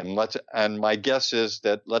look at them? And my guess is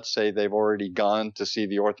that, let's say they've already gone to see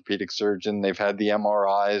the orthopedic surgeon, they've had the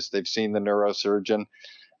MRIs, they've seen the neurosurgeon,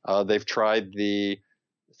 they've tried the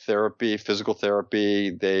therapy, physical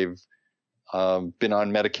therapy, they've been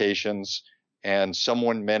on medications, and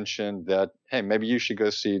someone mentioned that, hey, maybe you should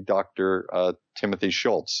go see Dr. Timothy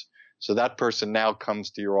Schultz. So that person now comes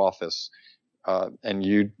to your office,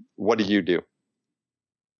 and what do you do?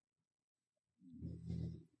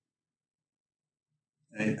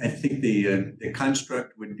 I think the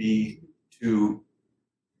construct would be to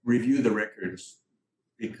review the records,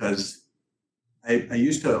 because I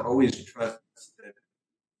used to always trust that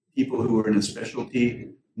people who were in a specialty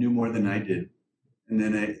knew more than I did. And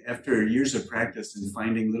then after years of practice and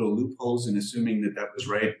finding little loopholes and assuming that was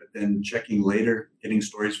right, but then checking later, getting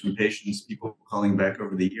stories from patients, people calling back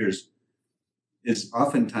over the years, is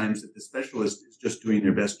oftentimes that the specialist is just doing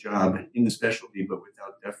their best job in the specialty, but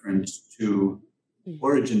without deference to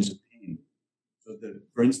origins of pain. So that,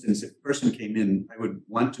 for instance, if a person came in, I would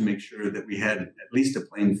want to make sure that we had at least a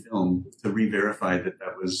plain film to re-verify that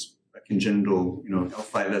was a congenital,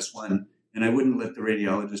 L5S1, and I wouldn't let the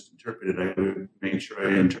radiologist interpret it. I would make sure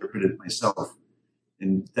I interpret it myself.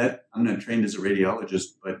 And that, I'm not trained as a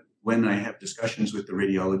radiologist, but when I have discussions with the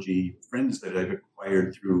radiology friends that I've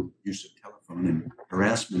acquired through use of telephone and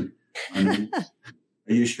harassment,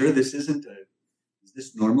 are you sure this is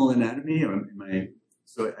this normal anatomy, or am I?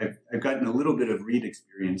 So I've gotten a little bit of read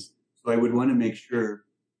experience. So I would want to make sure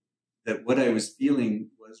that what I was feeling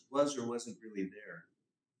was or wasn't really there.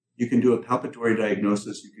 You can do a palpatory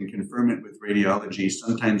diagnosis. You can confirm it with radiology.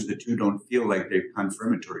 Sometimes the two don't feel like they're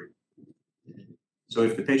confirmatory. So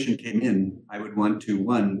if the patient came in, I would want to,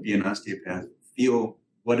 one, be an osteopath, feel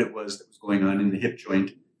what it was that was going on in the hip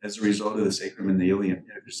joint as a result of the sacrum and the ilium,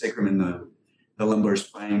 the sacrum and the lumbar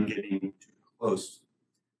spine getting too close.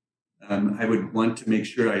 I would want to make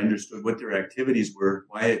sure I understood what their activities were,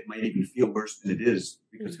 why it might even feel worse than it is,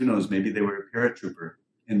 because who knows, maybe they were a paratrooper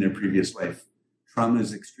in their previous life. Trauma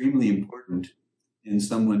is extremely important in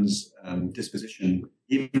someone's disposition,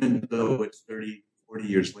 even though it's 30, 40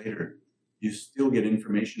 years later. You still get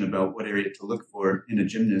information about what area to look for in a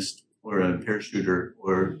gymnast or a parachuter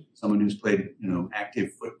or someone who's played,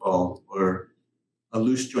 active football, or a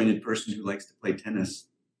loose jointed person who likes to play tennis.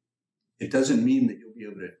 It doesn't mean that you'll be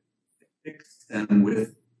able to fix them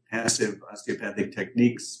with passive osteopathic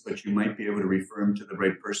techniques, but you might be able to refer them to the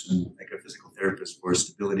right person, like a physical therapist for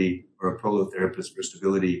stability, or a prolotherapist for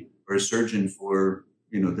stability, or a surgeon for,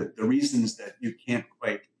 the reasons that you can't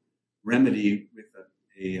quite remedy with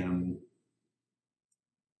a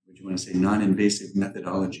what do you want to say, non-invasive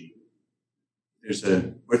methodology. There's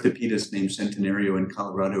an orthopedist named Centenario in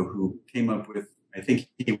Colorado who came up with, I think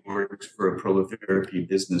he works for a prolotherapy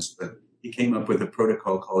business, but he came up with a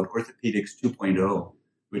protocol called Orthopedics 2.0,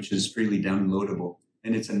 which is freely downloadable.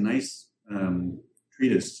 And it's a nice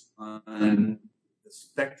treatise on the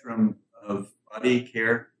spectrum of body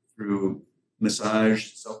care through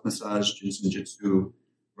massage, self-massage, Jinsen-jitsu,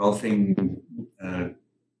 Rolfing,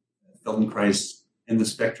 Feldenkrais, and the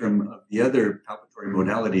spectrum of the other palpatory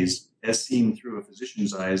modalities as seen through a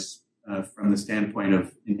physician's eyes from the standpoint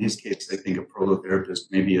of, in his case, I think a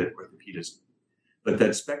prolotherapist, maybe an orthopedist. But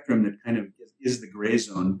that spectrum that kind of is the gray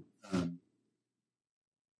zone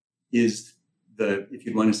is if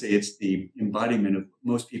you'd want to say it's the embodiment of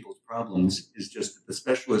most people's problems, is just that the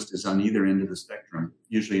specialist is on either end of the spectrum,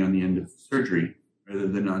 usually on the end of surgery, rather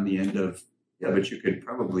than on the end of, but you could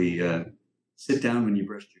probably sit down when you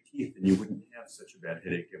brushed your teeth and you wouldn't have such a bad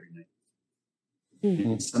headache every night.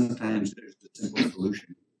 Mm-hmm. And sometimes there's a simple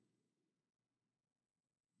solution.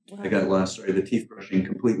 Wow. I got lost. Sorry, the teeth brushing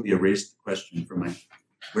completely erased the question from my.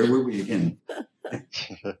 Where were we again?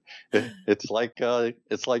 It's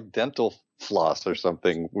like dental floss or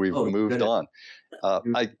something. We've moved on.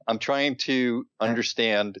 I'm trying to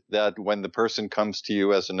understand that when the person comes to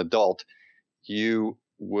you as an adult, you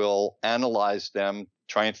will analyze them,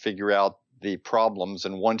 try and figure out the problems,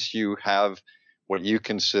 and once you have what you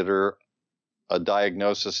consider a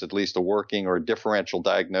diagnosis, at least a working or a differential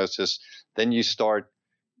diagnosis, then you start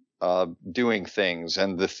doing things.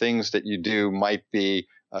 And the things that you do might be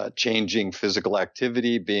changing physical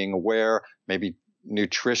activity, being aware, maybe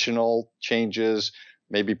nutritional changes,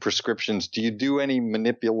 maybe prescriptions. Do you do any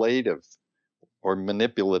manipulative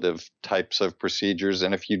types of procedures?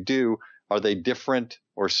 And if you do, are they different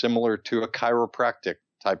or similar to a chiropractic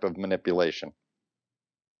type of manipulation?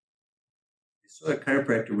 I saw a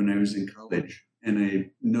chiropractor when I was in college, and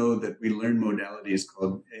I know that we learn modalities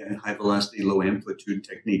called high velocity, low amplitude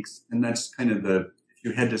techniques. And that's kind of if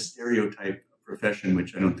you had to stereotype a profession,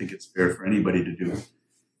 which I don't think it's fair for anybody to do,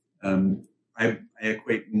 I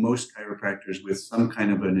equate most chiropractors with some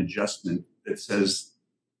kind of an adjustment that says,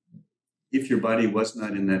 if your body was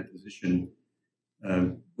not in that position,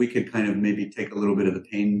 we could kind of maybe take a little bit of the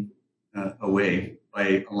pain away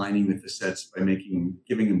by aligning the facets, by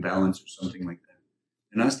giving them balance or something like that.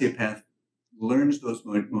 An osteopath learns those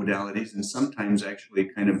modalities and sometimes actually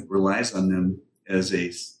kind of relies on them as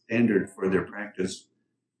a standard for their practice.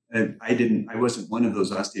 And I wasn't one of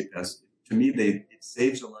those osteopaths. To me, it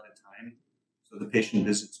saves a lot of time, so the patient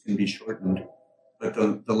visits can be shortened. But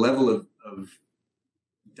the level of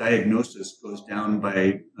diagnosis goes down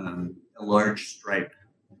by a large stripe.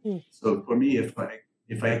 So for me, if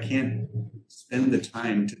I can't spend the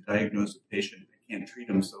time to diagnose a patient, I can't treat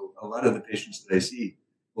them. So a lot of the patients that I see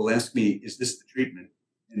will ask me, "Is this the treatment?"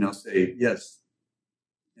 And I'll say, "Yes."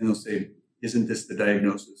 And they'll say, "Isn't this the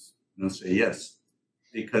diagnosis?" And I'll say, "Yes."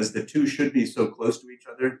 Because the two should be so close to each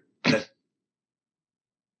other that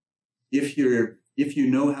if you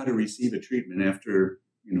know how to receive a treatment after,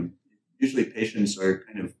 usually patients are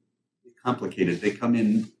kind of complicated. They come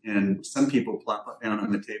in and some people plop down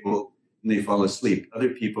on the table and they fall asleep. Other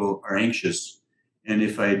people are anxious. And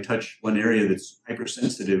if I touch one area that's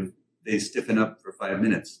hypersensitive, they stiffen up for 5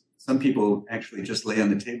 minutes. Some people actually just lay on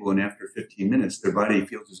the table and after 15 minutes, their body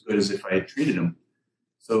feels as good as if I had treated them.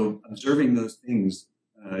 So observing those things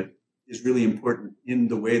is really important in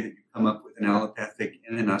the way that you come up with an allopathic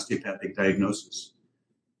and an osteopathic diagnosis.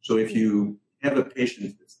 So if you have a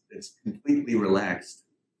patient that's completely relaxed,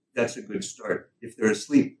 that's a good start. If they're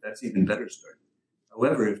asleep, that's even better start.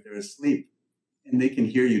 However, if they're asleep and they can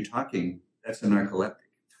hear you talking, that's a narcoleptic.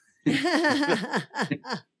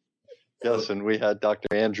 Yes, and we had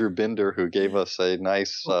Dr. Andrew Binder who gave us a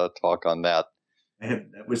nice talk on that.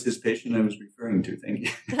 That was his patient I was referring to. Thank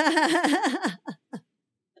you.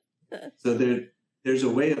 So there's a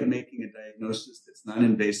way of making a diagnosis that's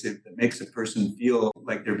non-invasive, that makes a person feel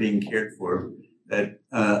like they're being cared for, that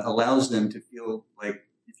allows them to feel like,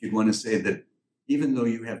 if you'd want to say that even though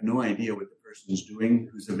you have no idea what the person's doing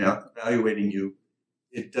who's evaluating you,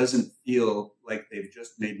 it doesn't feel like they've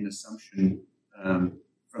just made an assumption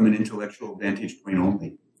from an intellectual vantage point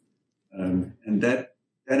only. And that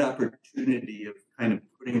opportunity of kind of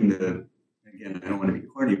putting again, I don't want to be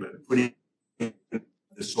corny, but putting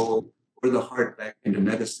the soul or the heart back into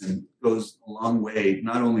medicine goes a long way,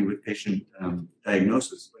 not only with patient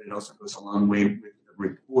diagnosis, but it also goes a long way with the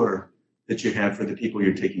rapport that you have for the people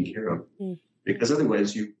you're taking care of. Because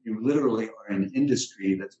otherwise you literally are an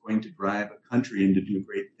industry that's going to drive a country and to do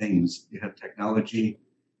great things. You have technology,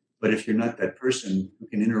 but if you're not that person who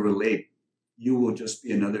can interrelate, you will just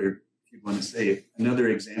be another, if you want to say, another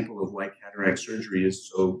example of why cataract surgery is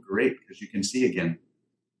so great, because you can see again,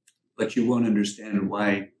 but you won't understand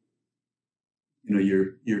why,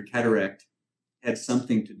 your cataract had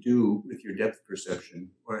something to do with your depth perception,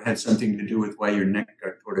 or had something to do with why your neck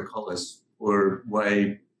got torticollis, or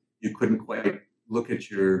why you couldn't quite look at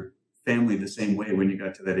your family the same way when you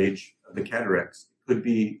got to that age of the cataracts. It could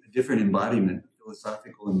be a different embodiment, a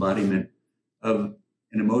philosophical embodiment of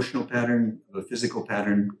an emotional pattern, of a physical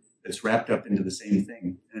pattern that's wrapped up into the same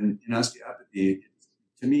thing. And in osteopathy,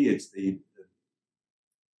 to me, it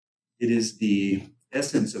is the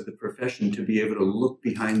essence of the profession to be able to look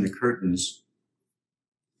behind the curtains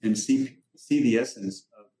and see the essence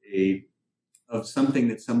of something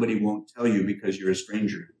that somebody won't tell you because you're a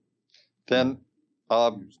stranger. Then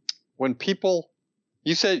when people,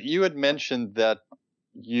 you had mentioned that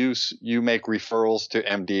you make referrals to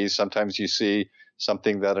MDs. Sometimes you see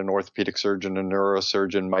something that an orthopedic surgeon, a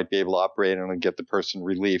neurosurgeon might be able to operate on and get the person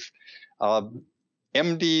relief.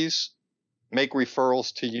 MDs make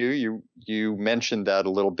referrals to you. You mentioned that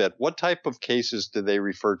a little bit. What type of cases do they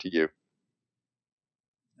refer to you?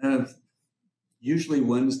 Usually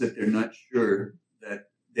ones that they're not sure that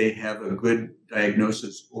they have a good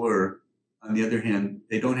diagnosis, or on the other hand,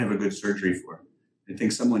 they don't have a good surgery for. I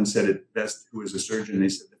think someone said it best who was a surgeon. They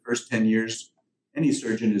said the first 10 years, any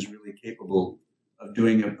surgeon is really capable of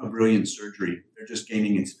doing a brilliant surgery. They're just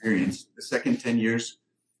gaining experience. The second 10 years,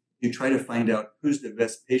 you try to find out who's the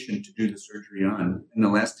best patient to do the surgery on. In the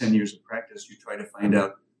last 10 years of practice, you try to find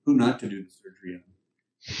out who not to do the surgery on.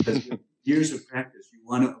 Because with years of practice, you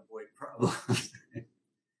want to avoid problems.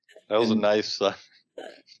 That was a nice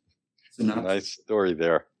story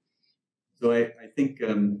there. So I think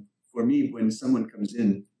for me, when someone comes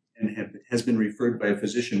in and has been referred by a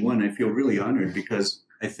physician, one, I feel really honored because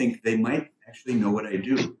I think they might actually know what I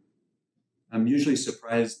do. I'm usually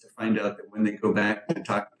surprised to find out that when they go back to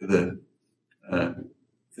talk to the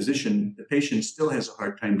physician, the patient still has a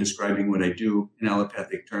hard time describing what I do in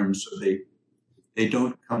allopathic terms, so they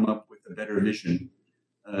don't come up with a better vision.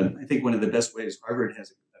 I think one of the best ways, Harvard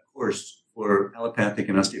has a course for allopathic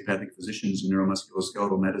and osteopathic physicians in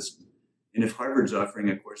neuromusculoskeletal medicine. And if Harvard's offering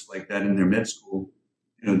a course like that in their med school,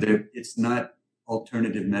 it's not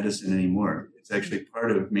alternative medicine anymore. It's actually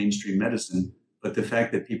part of mainstream medicine. But the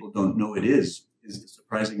fact that people don't know it is the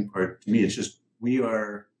surprising part to me. It's just we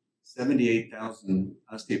are 78,000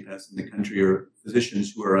 osteopaths in the country, or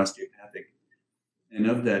physicians who are osteopathic. And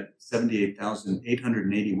of that 78,000,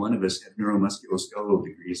 881 of us have neuromusculoskeletal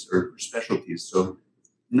degrees or specialties. So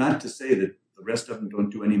not to say that the rest of them don't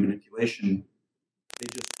do any manipulation. They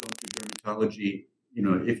just don't do dermatology.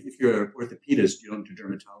 If you're an orthopedist, you don't do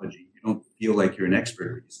dermatology. You don't feel like you're an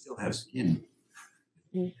expert, but you still have skin.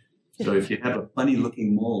 So if you have a funny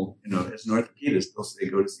looking mole, as an orthopedist, they'll say,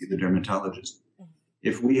 go to see the dermatologist.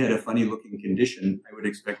 If we had a funny looking condition, I would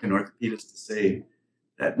expect an orthopedist to say,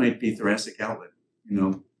 that might be thoracic outlet.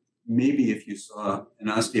 Maybe if you saw an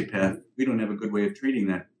osteopath, we don't have a good way of treating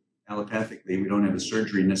that allopathically. We don't have a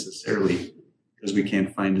surgery necessarily because we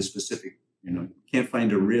can't find a specific, can't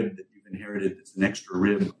find a rib that you've inherited that's an extra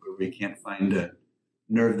rib, or we can't find a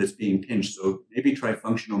nerve that's being pinched. So maybe try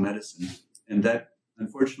functional medicine. And that,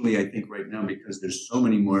 unfortunately, I think right now, because there's so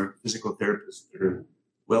many more physical therapists that are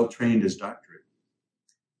well-trained as doctorate,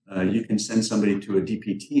 you can send somebody to a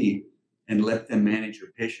DPT and let them manage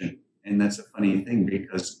your patient. And that's a funny thing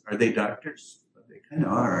because are they doctors? Well, they kind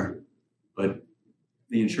of are. But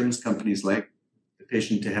the insurance companies like the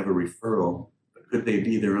patient to have a referral. But could they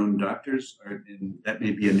be their own doctors? And that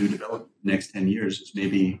may be a new development in the next 10 years is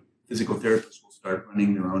maybe physical therapists will start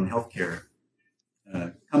running their own healthcare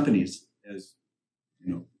companies as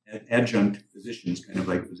adjunct physicians, kind of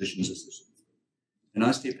like physician's assistants. An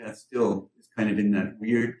osteopath still is kind of in that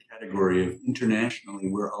weird category of internationally,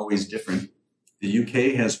 we're always different. The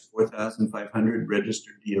UK has 4,500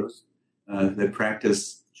 registered DOs that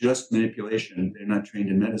practice just manipulation. They're not trained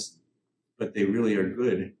in medicine, but they really are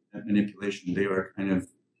good at manipulation. They are kind of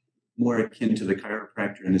more akin to the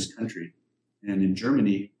chiropractor in this country. And in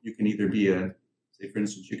Germany, you can either be for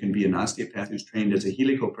instance, you can be an osteopath who's trained as a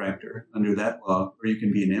helicopractor under that law, or you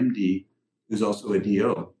can be an MD who's also a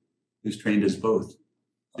DO, who's trained as both.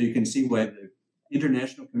 So you can see why the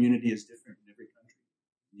international community is different in every country.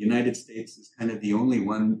 The United States is kind of the only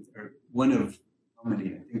one, or one of how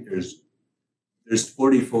many? I think there's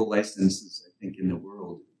 40 full licenses, I think, in the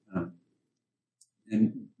world.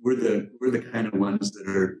 And we're the kind of ones that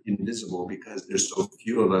are invisible because there's so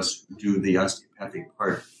few of us who do the osteopathic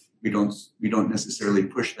part. We don't necessarily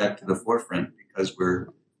push that to the forefront because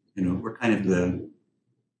we're kind of the,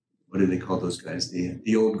 what do they call those guys?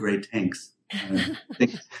 The old gray tanks.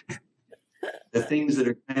 The things that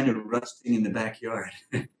are kind of rusting in the backyard.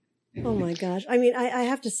 Oh my gosh. I mean, I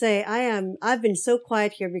have to say, I've been so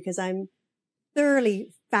quiet here because I'm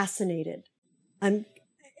thoroughly fascinated.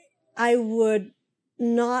 I would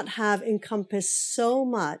not have encompassed so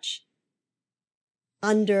much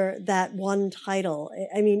under that one title.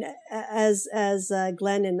 I mean, as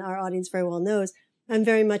Glenn and our audience very well knows, I'm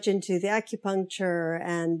very much into the acupuncture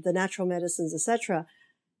and the natural medicines, etc.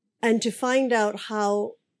 And to find out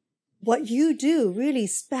how what you do really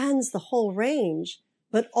spans the whole range,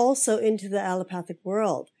 but also into the allopathic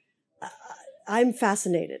world. I'm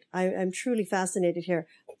fascinated. I'm truly fascinated here.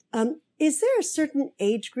 Is there a certain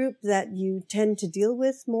age group that you tend to deal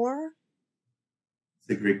with more? It's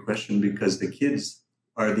a great question because the kids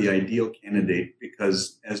are the ideal candidate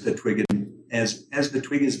because as the twig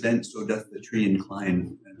is bent, so doth the tree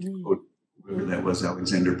incline. To quote whoever that was,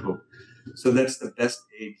 Alexander Pope. So that's the best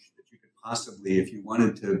age that you could possibly, if you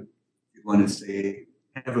wanted to say,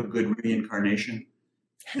 have a good reincarnation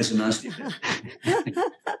as an osteopath,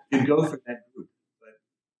 you'd go for that group.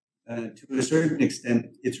 But to a certain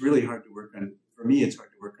extent, it's really hard to work on. For me, it's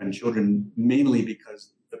hard to work on children, mainly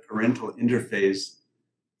because the parental interface,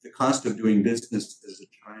 the cost of doing business as a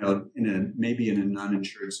child maybe in a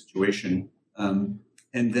non-insured situation, and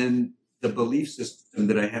then the belief system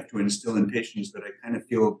that I have to instill in patients that I kind of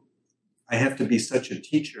feel I have to be such a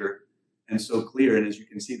teacher and so clear. And as you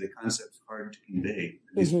can see, the concept's hard to convey.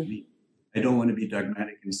 At least for me. I don't want to be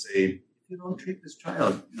dogmatic and say, if you don't treat this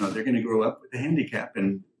child, they're going to grow up with a handicap,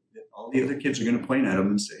 and all the other kids are going to point at them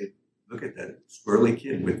and say, look at that squirrely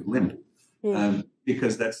kid with a limp.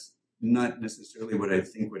 Because that's not necessarily what I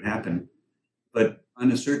think would happen. But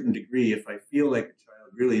on a certain degree, if I feel like a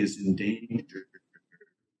child really is in danger,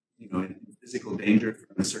 in physical danger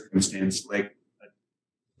from a circumstance like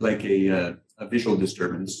a visual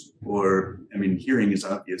disturbance, or, hearing is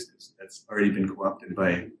obvious because that's already been co-opted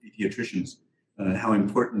by pediatricians, how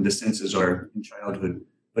important the senses are in childhood.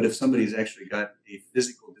 But if somebody's actually got a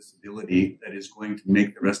physical disability that is going to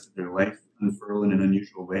make the rest of their life unfurl in an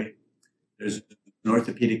unusual way, there's an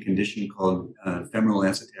orthopedic condition called femoral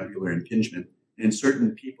acetabular impingement. In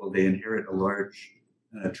certain people, they inherit a large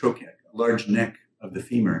trochanter, a large neck of the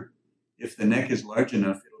femur. If the neck is large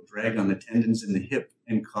enough, it'll drag on the tendons in the hip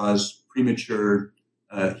and cause premature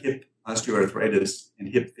hip osteoarthritis and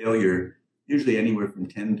hip failure, usually anywhere from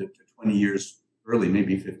 10 to 20 years early,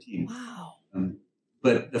 maybe 15. Wow.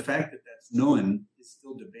 But the fact that that's known is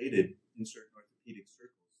still debated in certain orthopedic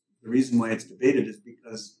circles. The reason why it's debated is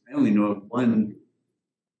because I only know of one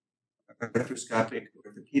arthroscopic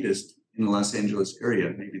orthopedist in the Los Angeles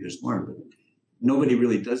area. Maybe there's more, but nobody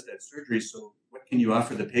really does that surgery. So what can you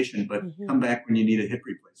offer the patient but come back when you need a hip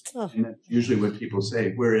replacement? And that's usually what people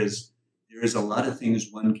say. Whereas there is a lot of things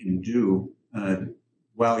one can do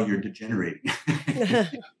while you're degenerating.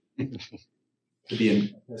 To be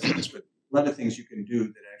in pessimist, but a lot of things you can do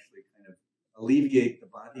that actually kind of alleviate the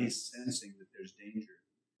body's sensing that there's danger.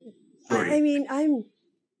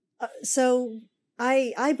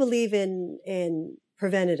 I believe in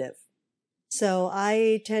preventative. So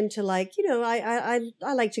I tend to I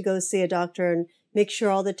like to go see a doctor and make sure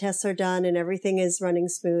all the tests are done and everything is running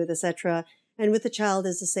smooth, etc. And with the child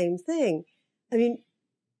is the same thing.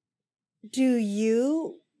 Do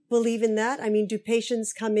you believe in that? Do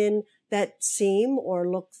patients come in that seem or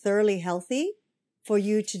look thoroughly healthy for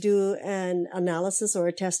you to do an analysis or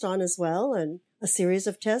a test on as well, and a series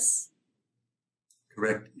of tests?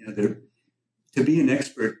 Correct. To be an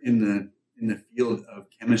expert in the field of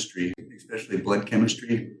chemistry, especially blood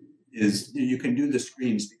chemistry, is you can do the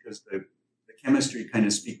screens because the chemistry kind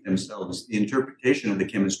of speak themselves. The interpretation of the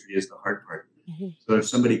chemistry is the hard part. So if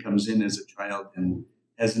somebody comes in as a child and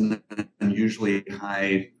has an unusually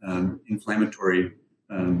high inflammatory,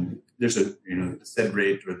 there's the SED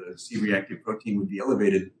rate or the C-reactive protein would be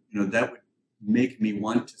elevated, that would make me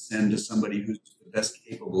want to send to somebody who's the best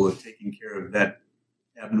capable of taking care of that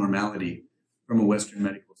abnormality from a Western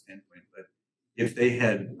medical standpoint. But if they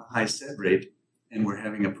had a high SED rate and were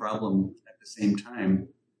having a problem at the same time,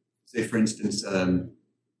 say, for instance,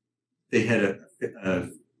 they had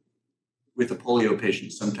with a polio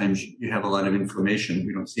patient, sometimes you have a lot of inflammation.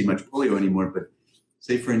 We don't see much polio anymore, but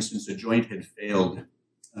say, for instance, a joint had failed.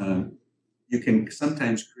 You can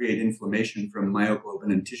sometimes create inflammation from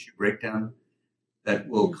myoglobin and tissue breakdown that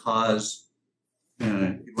will cause,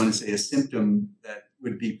 you want to say, a symptom that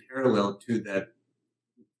would be parallel to that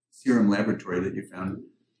serum laboratory that you found.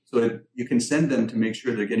 So you can send them to make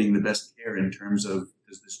sure they're getting the best care in terms of,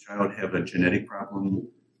 does this child have a genetic problem,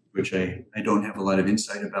 which I don't have a lot of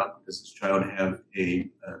insight about. Does this child have a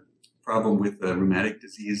problem with a rheumatic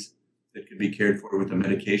disease that could be cared for with a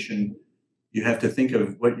medication? You have to think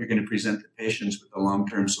of what you're going to present to patients with a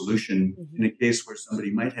long-term solution in a case where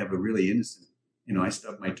somebody might have a really innocent, I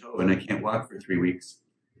stubbed my toe and I can't walk for 3 weeks.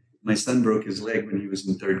 My son broke his leg when he was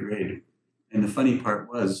in 3rd grade. And the funny part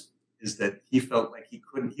is that he felt like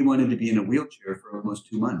he wanted to be in a wheelchair for almost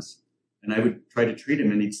 2 months. And I would try to treat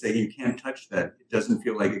him and he'd say, you can't touch that. It doesn't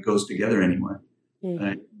feel like it goes together anymore.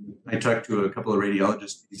 I talked to a couple of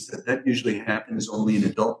radiologists. He said that usually happens only in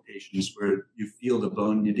adult patients where you feel the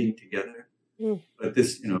bone knitting together. But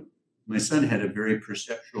this, my son had a very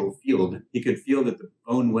perceptual field. He could feel that the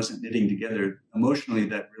bone wasn't knitting together. Emotionally,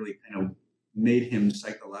 that really kind of made him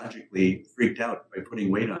psychologically freaked out by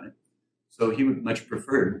putting weight on it. So he would much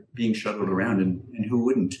prefer being shuttled around, and who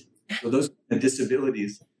wouldn't? So those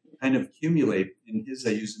disabilities kind of accumulate. In his,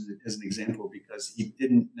 I use it as an example because he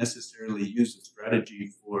didn't necessarily use a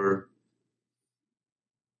strategy for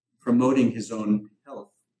promoting his own health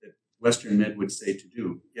that Western med would say to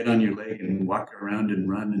do. Get on your leg and walk around and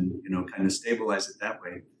run and, kind of stabilize it that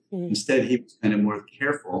way. Instead, he was kind of more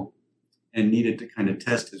careful and needed to kind of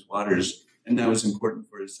test his waters. And that was important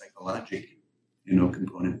for his psychological,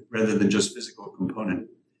 component rather than just physical component.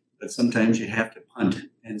 But sometimes you have to punt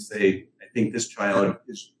and say, I think this child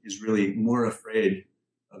is really more afraid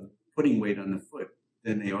of putting weight on the foot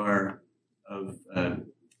than they are of,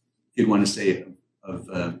 you'd want to say,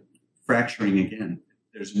 of fracturing again.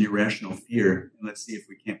 There's an irrational fear, and let's see if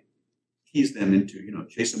we can't tease them into,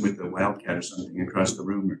 chase them with a wildcat or something across the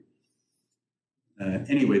room.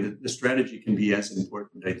 Anyway, the strategy can be as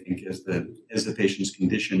important, I think, as the patient's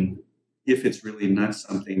condition, if it's really not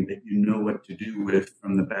something that you know what to do with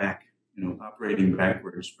from the back, operating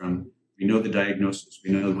backwards from, we know the diagnosis,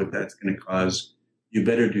 we know what that's going to cause. You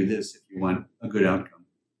better do this if you want a good outcome.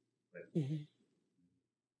 But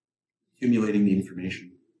accumulating the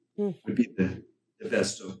information would be the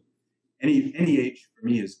best. So any age for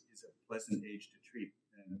me is a pleasant age to treat.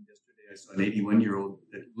 And yesterday I saw an 81-year-old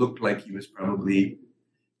that looked like he was probably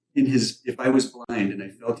if I was blind and I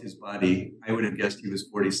felt his body, I would have guessed he was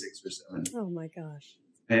 46 or 7. Oh my gosh.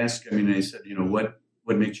 I asked him, I said,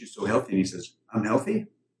 what makes you so healthy? And he says, I'm healthy.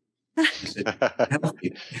 I said, I'm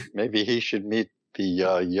healthy. Maybe he should meet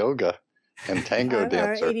the yoga and tango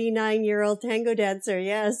dancer. Our 89-year-old tango dancer,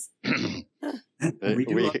 yes.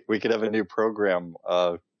 we could have a new program,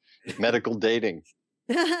 medical dating.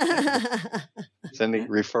 Sending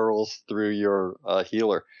referrals through your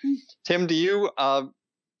healer. Tim, do you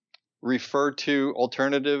refer to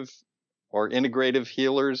alternative or integrative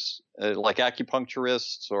healers like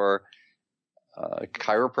acupuncturists or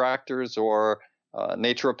chiropractors or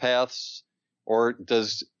naturopaths, or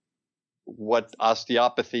does what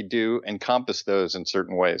osteopathy do encompass those in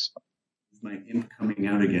certain ways? My imp coming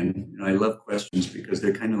out again. I love questions because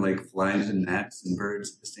they're kind of like flies and gnats and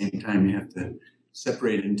birds at the same time. You have to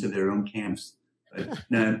separate into their own camps. But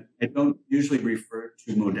now, I don't usually refer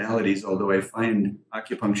to modalities, although I find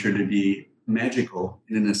acupuncture to be magical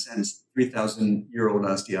and, in a sense, 3,000-year-old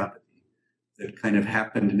osteopathy that kind of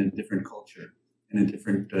happened in a different culture, in a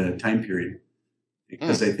different time period.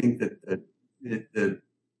 Because I think that the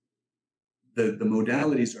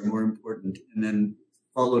modalities are more important, and then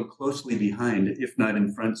followed closely behind, if not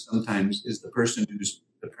in front sometimes, is the person who's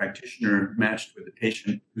the practitioner matched with the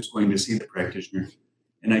patient who's going to see the practitioner.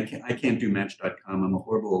 And I can't do Match.com. I'm a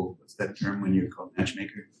horrible, what's that term when you call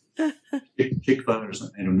matchmaker? Chickva or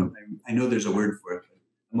something. I don't know. I know there's a word for it.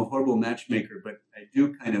 I'm a horrible matchmaker, but I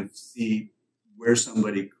do kind of see where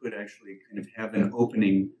somebody could actually kind of have an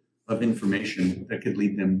opening of information that could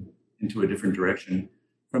lead them into a different direction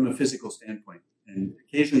from a physical standpoint. And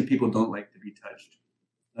occasionally people don't like to be touched.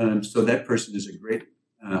 So that person is a great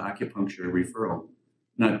acupuncture referral.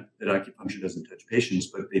 Not that acupuncture doesn't touch patients,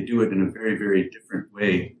 but they do it in a very, very different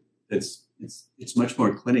way. It's much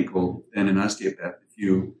more clinical than an osteopath. If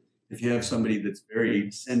you have somebody that's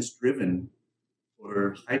very sense-driven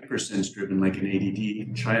or hypersense-driven, like an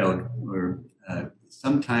ADD child, or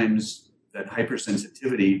sometimes that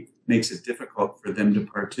hypersensitivity makes it difficult for them to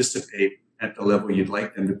participate at the level you'd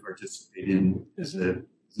like them to participate in as an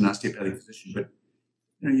osteopathic physician. But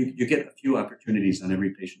you get a few opportunities on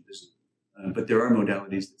every patient visit. But there are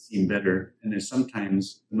modalities that seem better, and there's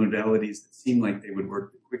sometimes the modalities that seem like they would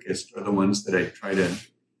work the quickest are the ones that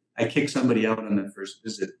I kick somebody out on that first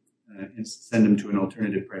visit and send them to an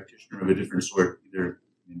alternative practitioner of a different sort.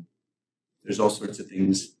 There's all sorts of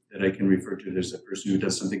things that I can refer to. There's a person who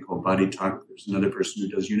does something called Body Talk. There's another person who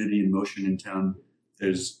does Unity and Motion in town.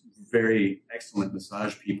 There's very excellent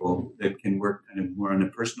massage people that can work kind of more on a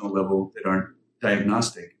personal level that aren't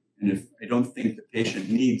diagnostic. And if I don't think the patient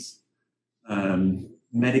needs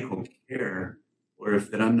medical care, or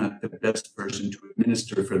if that I'm not the best person to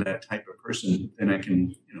administer for that type of person, then I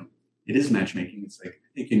can, it is matchmaking. It's like, I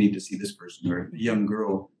think you need to see this person. Or a young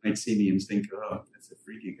girl might see me and think, oh, that's a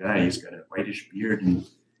freaky guy. He's got a whitish beard and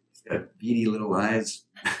he's got beady little eyes.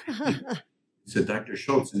 He said, Dr.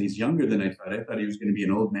 Schultz, and he's younger than I thought. I thought he was going to be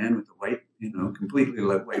an old man with a white, completely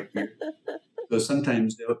white beard. So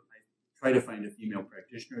sometimes I try to find a female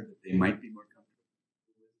practitioner that they might be more comfortable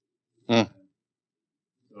with.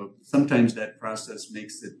 So sometimes that process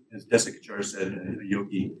makes it, as Desikachar said, a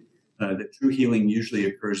yogi, that true healing usually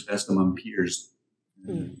occurs best among peers.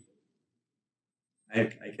 I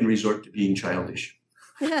can resort to being childish.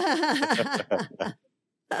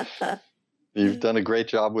 You've done a great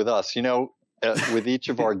job with us. With each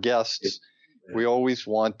of our guests, we always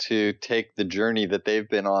want to take the journey that they've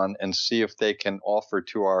been on and see if they can offer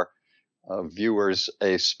to our viewers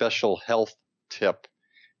a special health tip.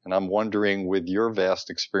 And I'm wondering, with your vast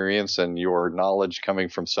experience and your knowledge coming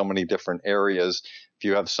from so many different areas, if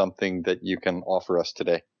you have something that you can offer us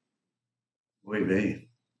today. Oy vey.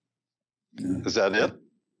 Is that it?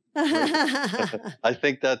 I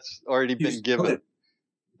think that's already been given.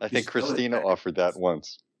 I think Christina offered that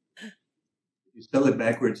once. You spell it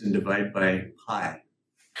backwards and divide by pi.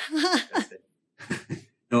 That's it.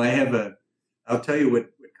 No, I'll tell you what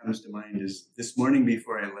comes to mind is this morning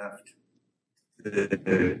before I left,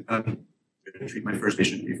 to treat my first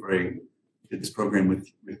patient before I did this program with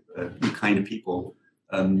kind people.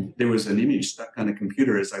 There was an image stuck on a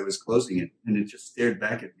computer as I was closing it, and it just stared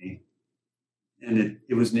back at me. And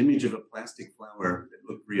it was an image of a plastic flower that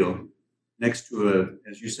looked real, next to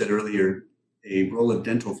as you said earlier, a roll of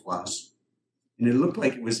dental floss. And it looked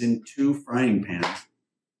like it was in 2 frying pans.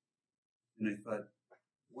 And I thought,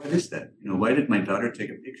 what is that? Why did my daughter take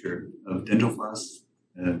a picture of dental floss,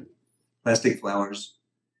 plastic flowers,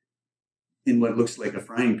 in what looks like a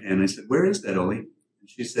frying pan? I said, where is that, Oli? And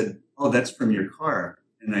she said, oh, that's from your car.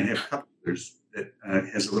 And I have cup holders that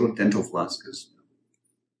has a little dental floss, because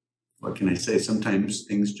what can I say? Sometimes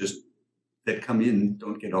things just that come in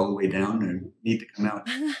don't get all the way down or need to come out.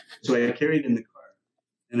 So I carried in the car.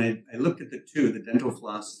 And I looked at the 2, the dental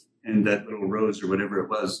floss and that little rose or whatever it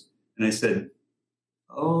was. And I said,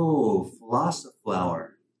 oh,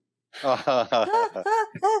 flossiflower.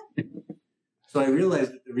 So I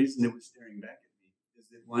realized that the reason it was staring back at me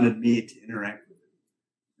is it wanted me to interact with it.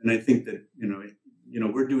 And I think that,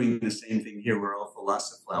 we're doing the same thing here. We're all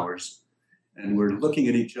flossiflowers. And we're looking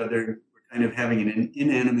at each other. We're kind of having an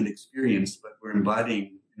inanimate experience, but we're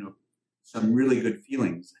embodying, some really good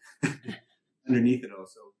feelings underneath it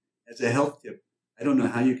also. As a health tip, I don't know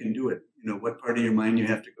how you can do it. What part of your mind you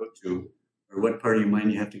have to go to, or what part of your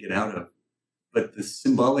mind you have to get out of. But the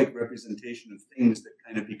symbolic representation of things that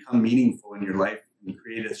kind of become meaningful in your life and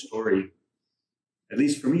create a story, at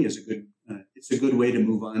least for me, is it's a good way to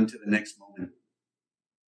move on to the next moment.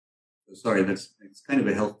 So sorry, it's kind of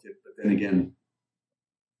a health tip, but then again,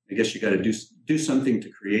 I guess you got to do something to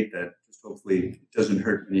create that. Just hopefully it doesn't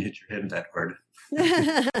hurt when you hit your head that hard.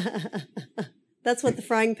 That's what the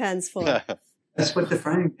frying pan's for. That's what the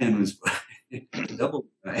frying pan was for. Double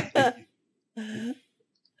fry.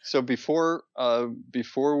 So before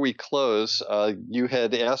we close, you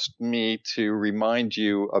had asked me to remind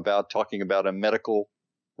you about talking about a medical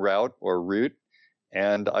route or route,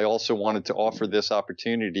 and I also wanted to offer this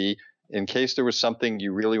opportunity in case there was something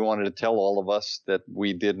you really wanted to tell all of us that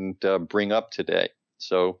we didn't bring up today.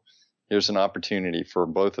 So here's an opportunity for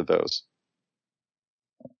both of those.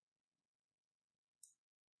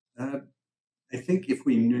 I think if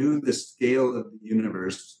we knew the scale of the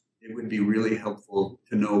universe, it would be really helpful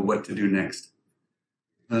to know what to do next.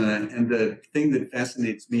 And the thing that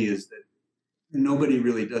fascinates me is that nobody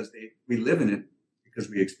really does. We live in it because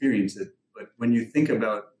we experience it. But when you think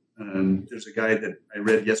about, there's a guy that I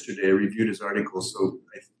read yesterday, I reviewed his article, so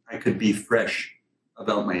I could be fresh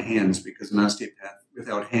about my hands, because an osteopath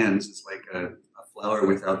without hands is like a flower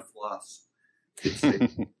without floss.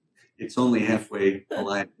 It's only halfway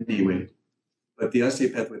alive anyway. But the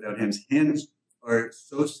osteopath without hands are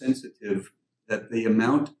so sensitive that the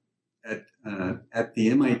amount at the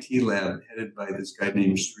MIT lab headed by this guy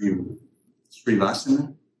named Srivastava,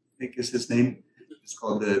 I think is his name. It's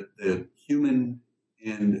called the Human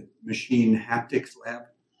and Machine Haptics Lab.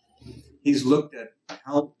 He's looked at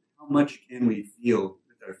how much can we feel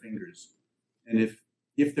with our fingers. And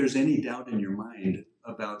if there's any doubt in your mind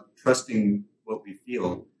about trusting what we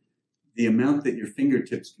feel, the amount that your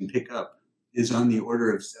fingertips can pick up is on the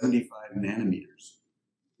order of 75 nanometers,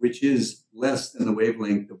 which is less than the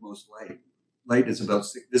wavelength of most light.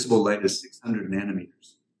 Visible light is 600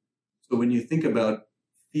 nanometers. So when you think about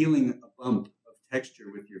feeling a bump of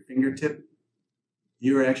texture with your fingertip,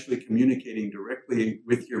 you're actually communicating directly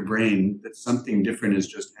with your brain that something different has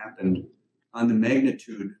just happened on the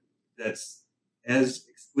magnitude that's as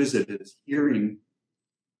exquisite as hearing,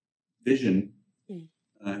 vision,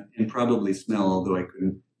 and probably smell, although I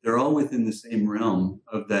couldn't. They're all within the same realm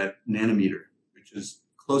of that nanometer, which is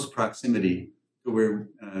close proximity to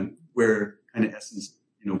where kind of essence,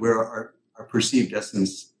 where our perceived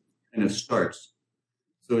essence kind of starts.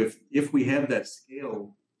 So if we have that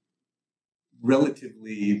scale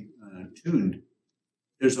relatively tuned,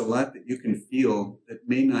 there's a lot that you can feel that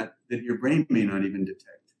your brain may not even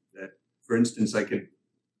detect. That, for instance,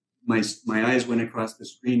 my eyes went across the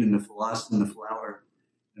screen and the floss and the flower.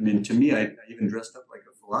 I mean, to me, I even dressed up like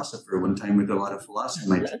a philosopher one time with a lot of floss in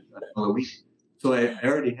my teeth on Halloween. So I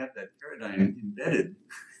already have that paradigm embedded.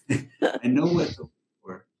 I know what to look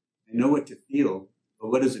for. I know what to feel,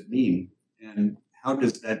 but what does it mean? And how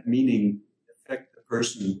does that meaning affect the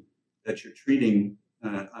person that you're treating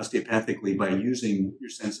osteopathically by using your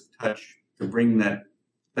sense of touch to bring that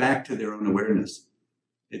back to their own awareness?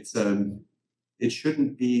 It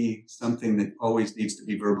shouldn't be something that always needs to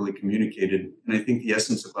be verbally communicated. And I think the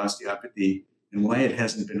essence of osteopathy and why it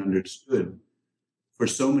hasn't been understood for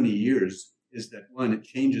so many years is that, one, it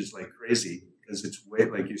changes like crazy because it's way,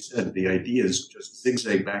 like you said, the ideas just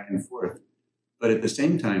zigzag back and forth. But at the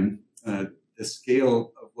same time, the the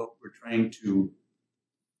scale of what we're trying to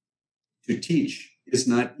teach is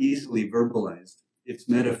not easily verbalized. It's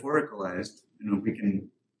metaphoricalized.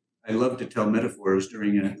 I love to tell metaphors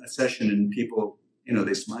during a session, and people,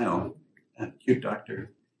 they smile. Cute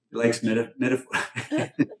doctor. He likes metaphor.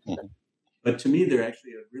 But to me, they're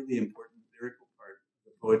actually a really important lyrical part of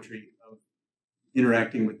the poetry of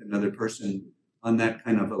interacting with another person on that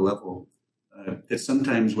kind of a level. That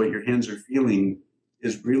sometimes what your hands are feeling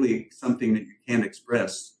is really something that you can't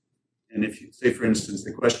express. And if you say, for instance,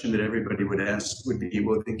 the question that everybody would ask would be,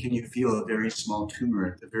 well, then can you feel a very small tumor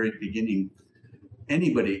at the very beginning?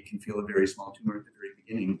 Anybody can feel a very small tumor at the very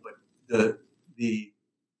beginning, but the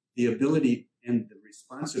ability and the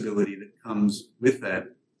responsibility that comes with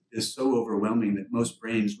that is so overwhelming that most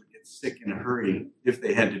brains would get sick in a hurry if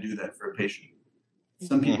they had to do that for a patient.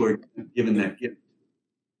 Some people are given that gift.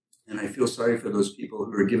 And I feel sorry for those people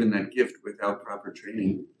who are given that gift without proper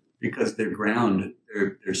training, because their ground,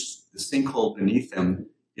 there's the sinkhole beneath them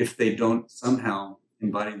if they don't somehow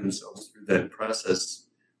embody themselves through that process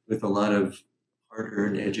with a lot of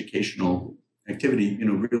hard-earned educational activity,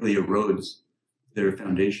 really erodes their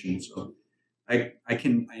foundation. So I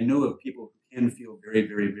know of people who can feel very,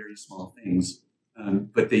 very, very small things,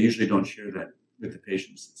 but they usually don't share that with the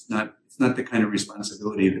patients. It's not the kind of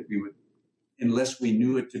responsibility that we would, unless we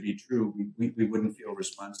knew it to be true, we wouldn't feel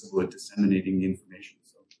responsible at disseminating the information.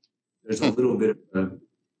 So there's a little bit of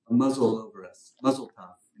a muzzle over us, muzzle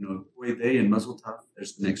top. Boy, they and muzzle top.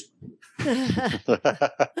 There's the next one.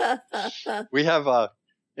 We have a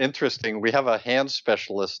hand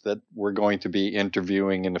specialist that we're going to be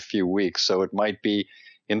interviewing in a few weeks. So it might be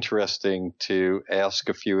interesting to ask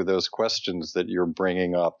a few of those questions that you're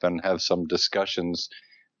bringing up and have some discussions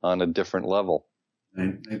on a different level.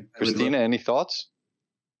 Christina, any thoughts?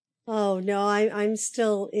 Oh, no, I'm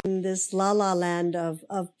still in this la-la land of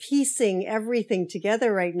piecing everything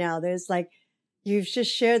together right now. There's you've just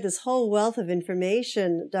shared this whole wealth of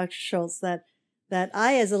information, Dr. Schultz, that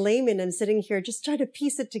I, as a layman, am sitting here just trying to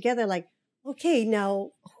piece it together. Okay,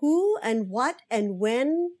 now who and what and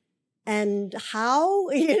when and how,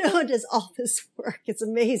 does all this work? It's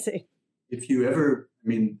amazing. If you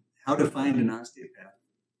how to find an osteopath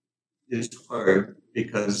is hard,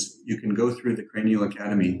 because you can go through the Cranial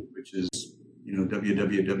Academy, which is,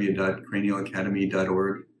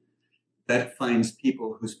 www.cranialacademy.org. That finds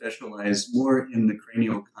people who specialize more in the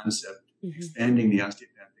cranial concept, expanding the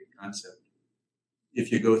osteopathic concept.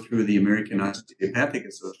 If you go through the American Osteopathic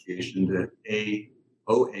Association, the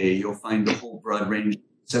AOA, you'll find the whole broad range,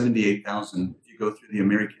 78,000. If you go through the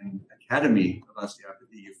American Academy of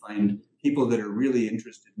Osteopathy, you find people that are really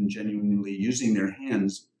interested in genuinely using their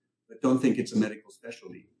hands, but don't think it's a medical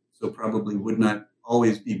specialty. So probably would not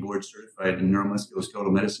always be board certified in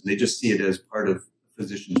neuromusculoskeletal medicine. They just see it as part of a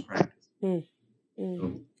physician's practice. So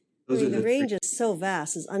the range is so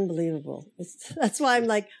vast, it's unbelievable. That's why I'm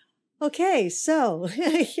okay, so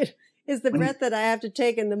is the breath that I have to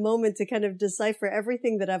take in the moment to kind of decipher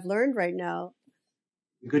everything that I've learned right now.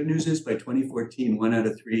 The good news is by 2014, 1 out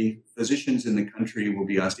of 3 physicians in the country will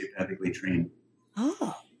be osteopathically trained.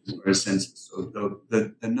 Oh. As far as census. So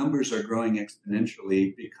the numbers are growing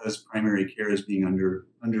exponentially because primary care is being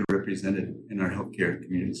underrepresented in our healthcare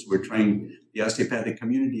community. So the osteopathic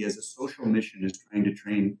community as a social mission is trying to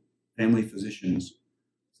train family physicians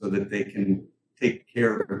so that they can take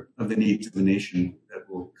care of the needs of the nation that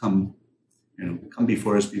will come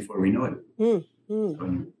before us before we know it.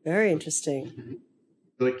 Very interesting.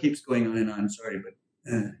 So it keeps going on and on. Sorry, but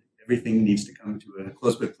everything needs to come to a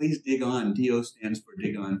close. But please dig on. DO stands for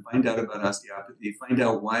dig on. Find out about osteopathy. Find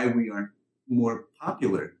out why we aren't more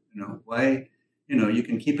popular. Why, you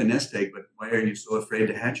can keep a nest egg, but why are you so afraid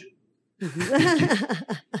to hatch it?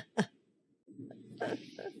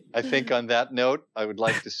 I think on that note, I would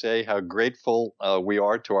like to say how grateful we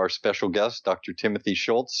are to our special guest, Dr. Timothy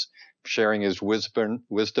Schultz, for sharing his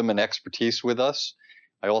wisdom and expertise with us.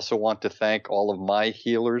 I also want to thank all of my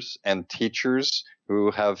healers and teachers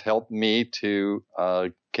who have helped me to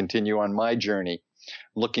continue on my journey.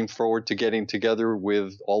 Looking forward to getting together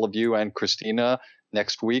with all of you and Christina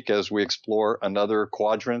next week as we explore another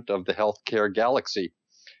quadrant of the healthcare galaxy.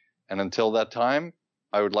 And until that time,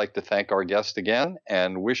 I would like to thank our guest again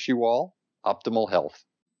and wish you all optimal health.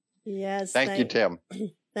 Yes. Thank you, Tim.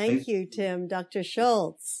 Thank you, Tim, Dr.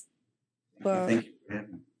 Schultz, Thank you for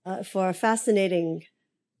having me. For a fascinating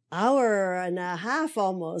hour and a half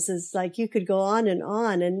almost. It's you could go on.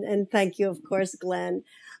 And thank you, of course, Glenn.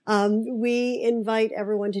 We invite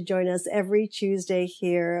everyone to join us every Tuesday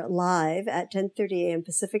here live at 10:30 a.m.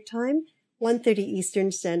 Pacific time, 1:30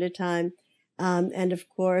 Eastern Standard Time. And of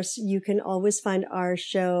course, you can always find our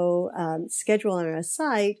show schedule on our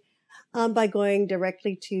site by going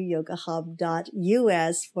directly to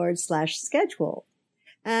yogahub.us/schedule.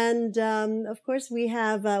 And of course, we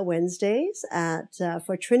have Wednesdays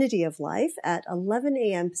for Trinity of Life at 11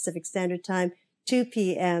 a.m. Pacific Standard Time, 2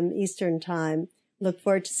 p.m. Eastern Time. Look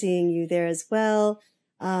forward to seeing you there as well.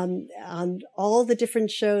 On all the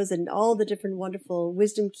different shows and all the different wonderful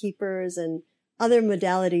wisdom keepers and other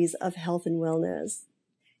modalities of health and wellness.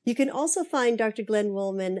 You can also find Dr. Glenn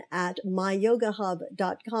Woolman at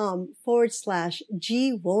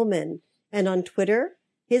myyogahub.com/G Woolman. And on Twitter,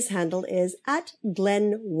 his handle is at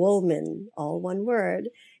Glenn Woolman, all one word.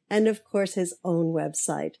 And of course, his own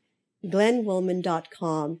website,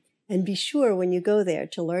 glennwoolman.com. And be sure when you go there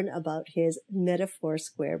to learn about his Metaphor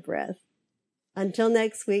Square Breath. Until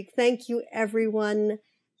next week, thank you everyone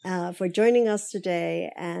for joining us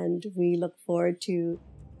today, and we look forward to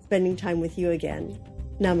spending time with you again.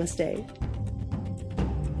 Namaste.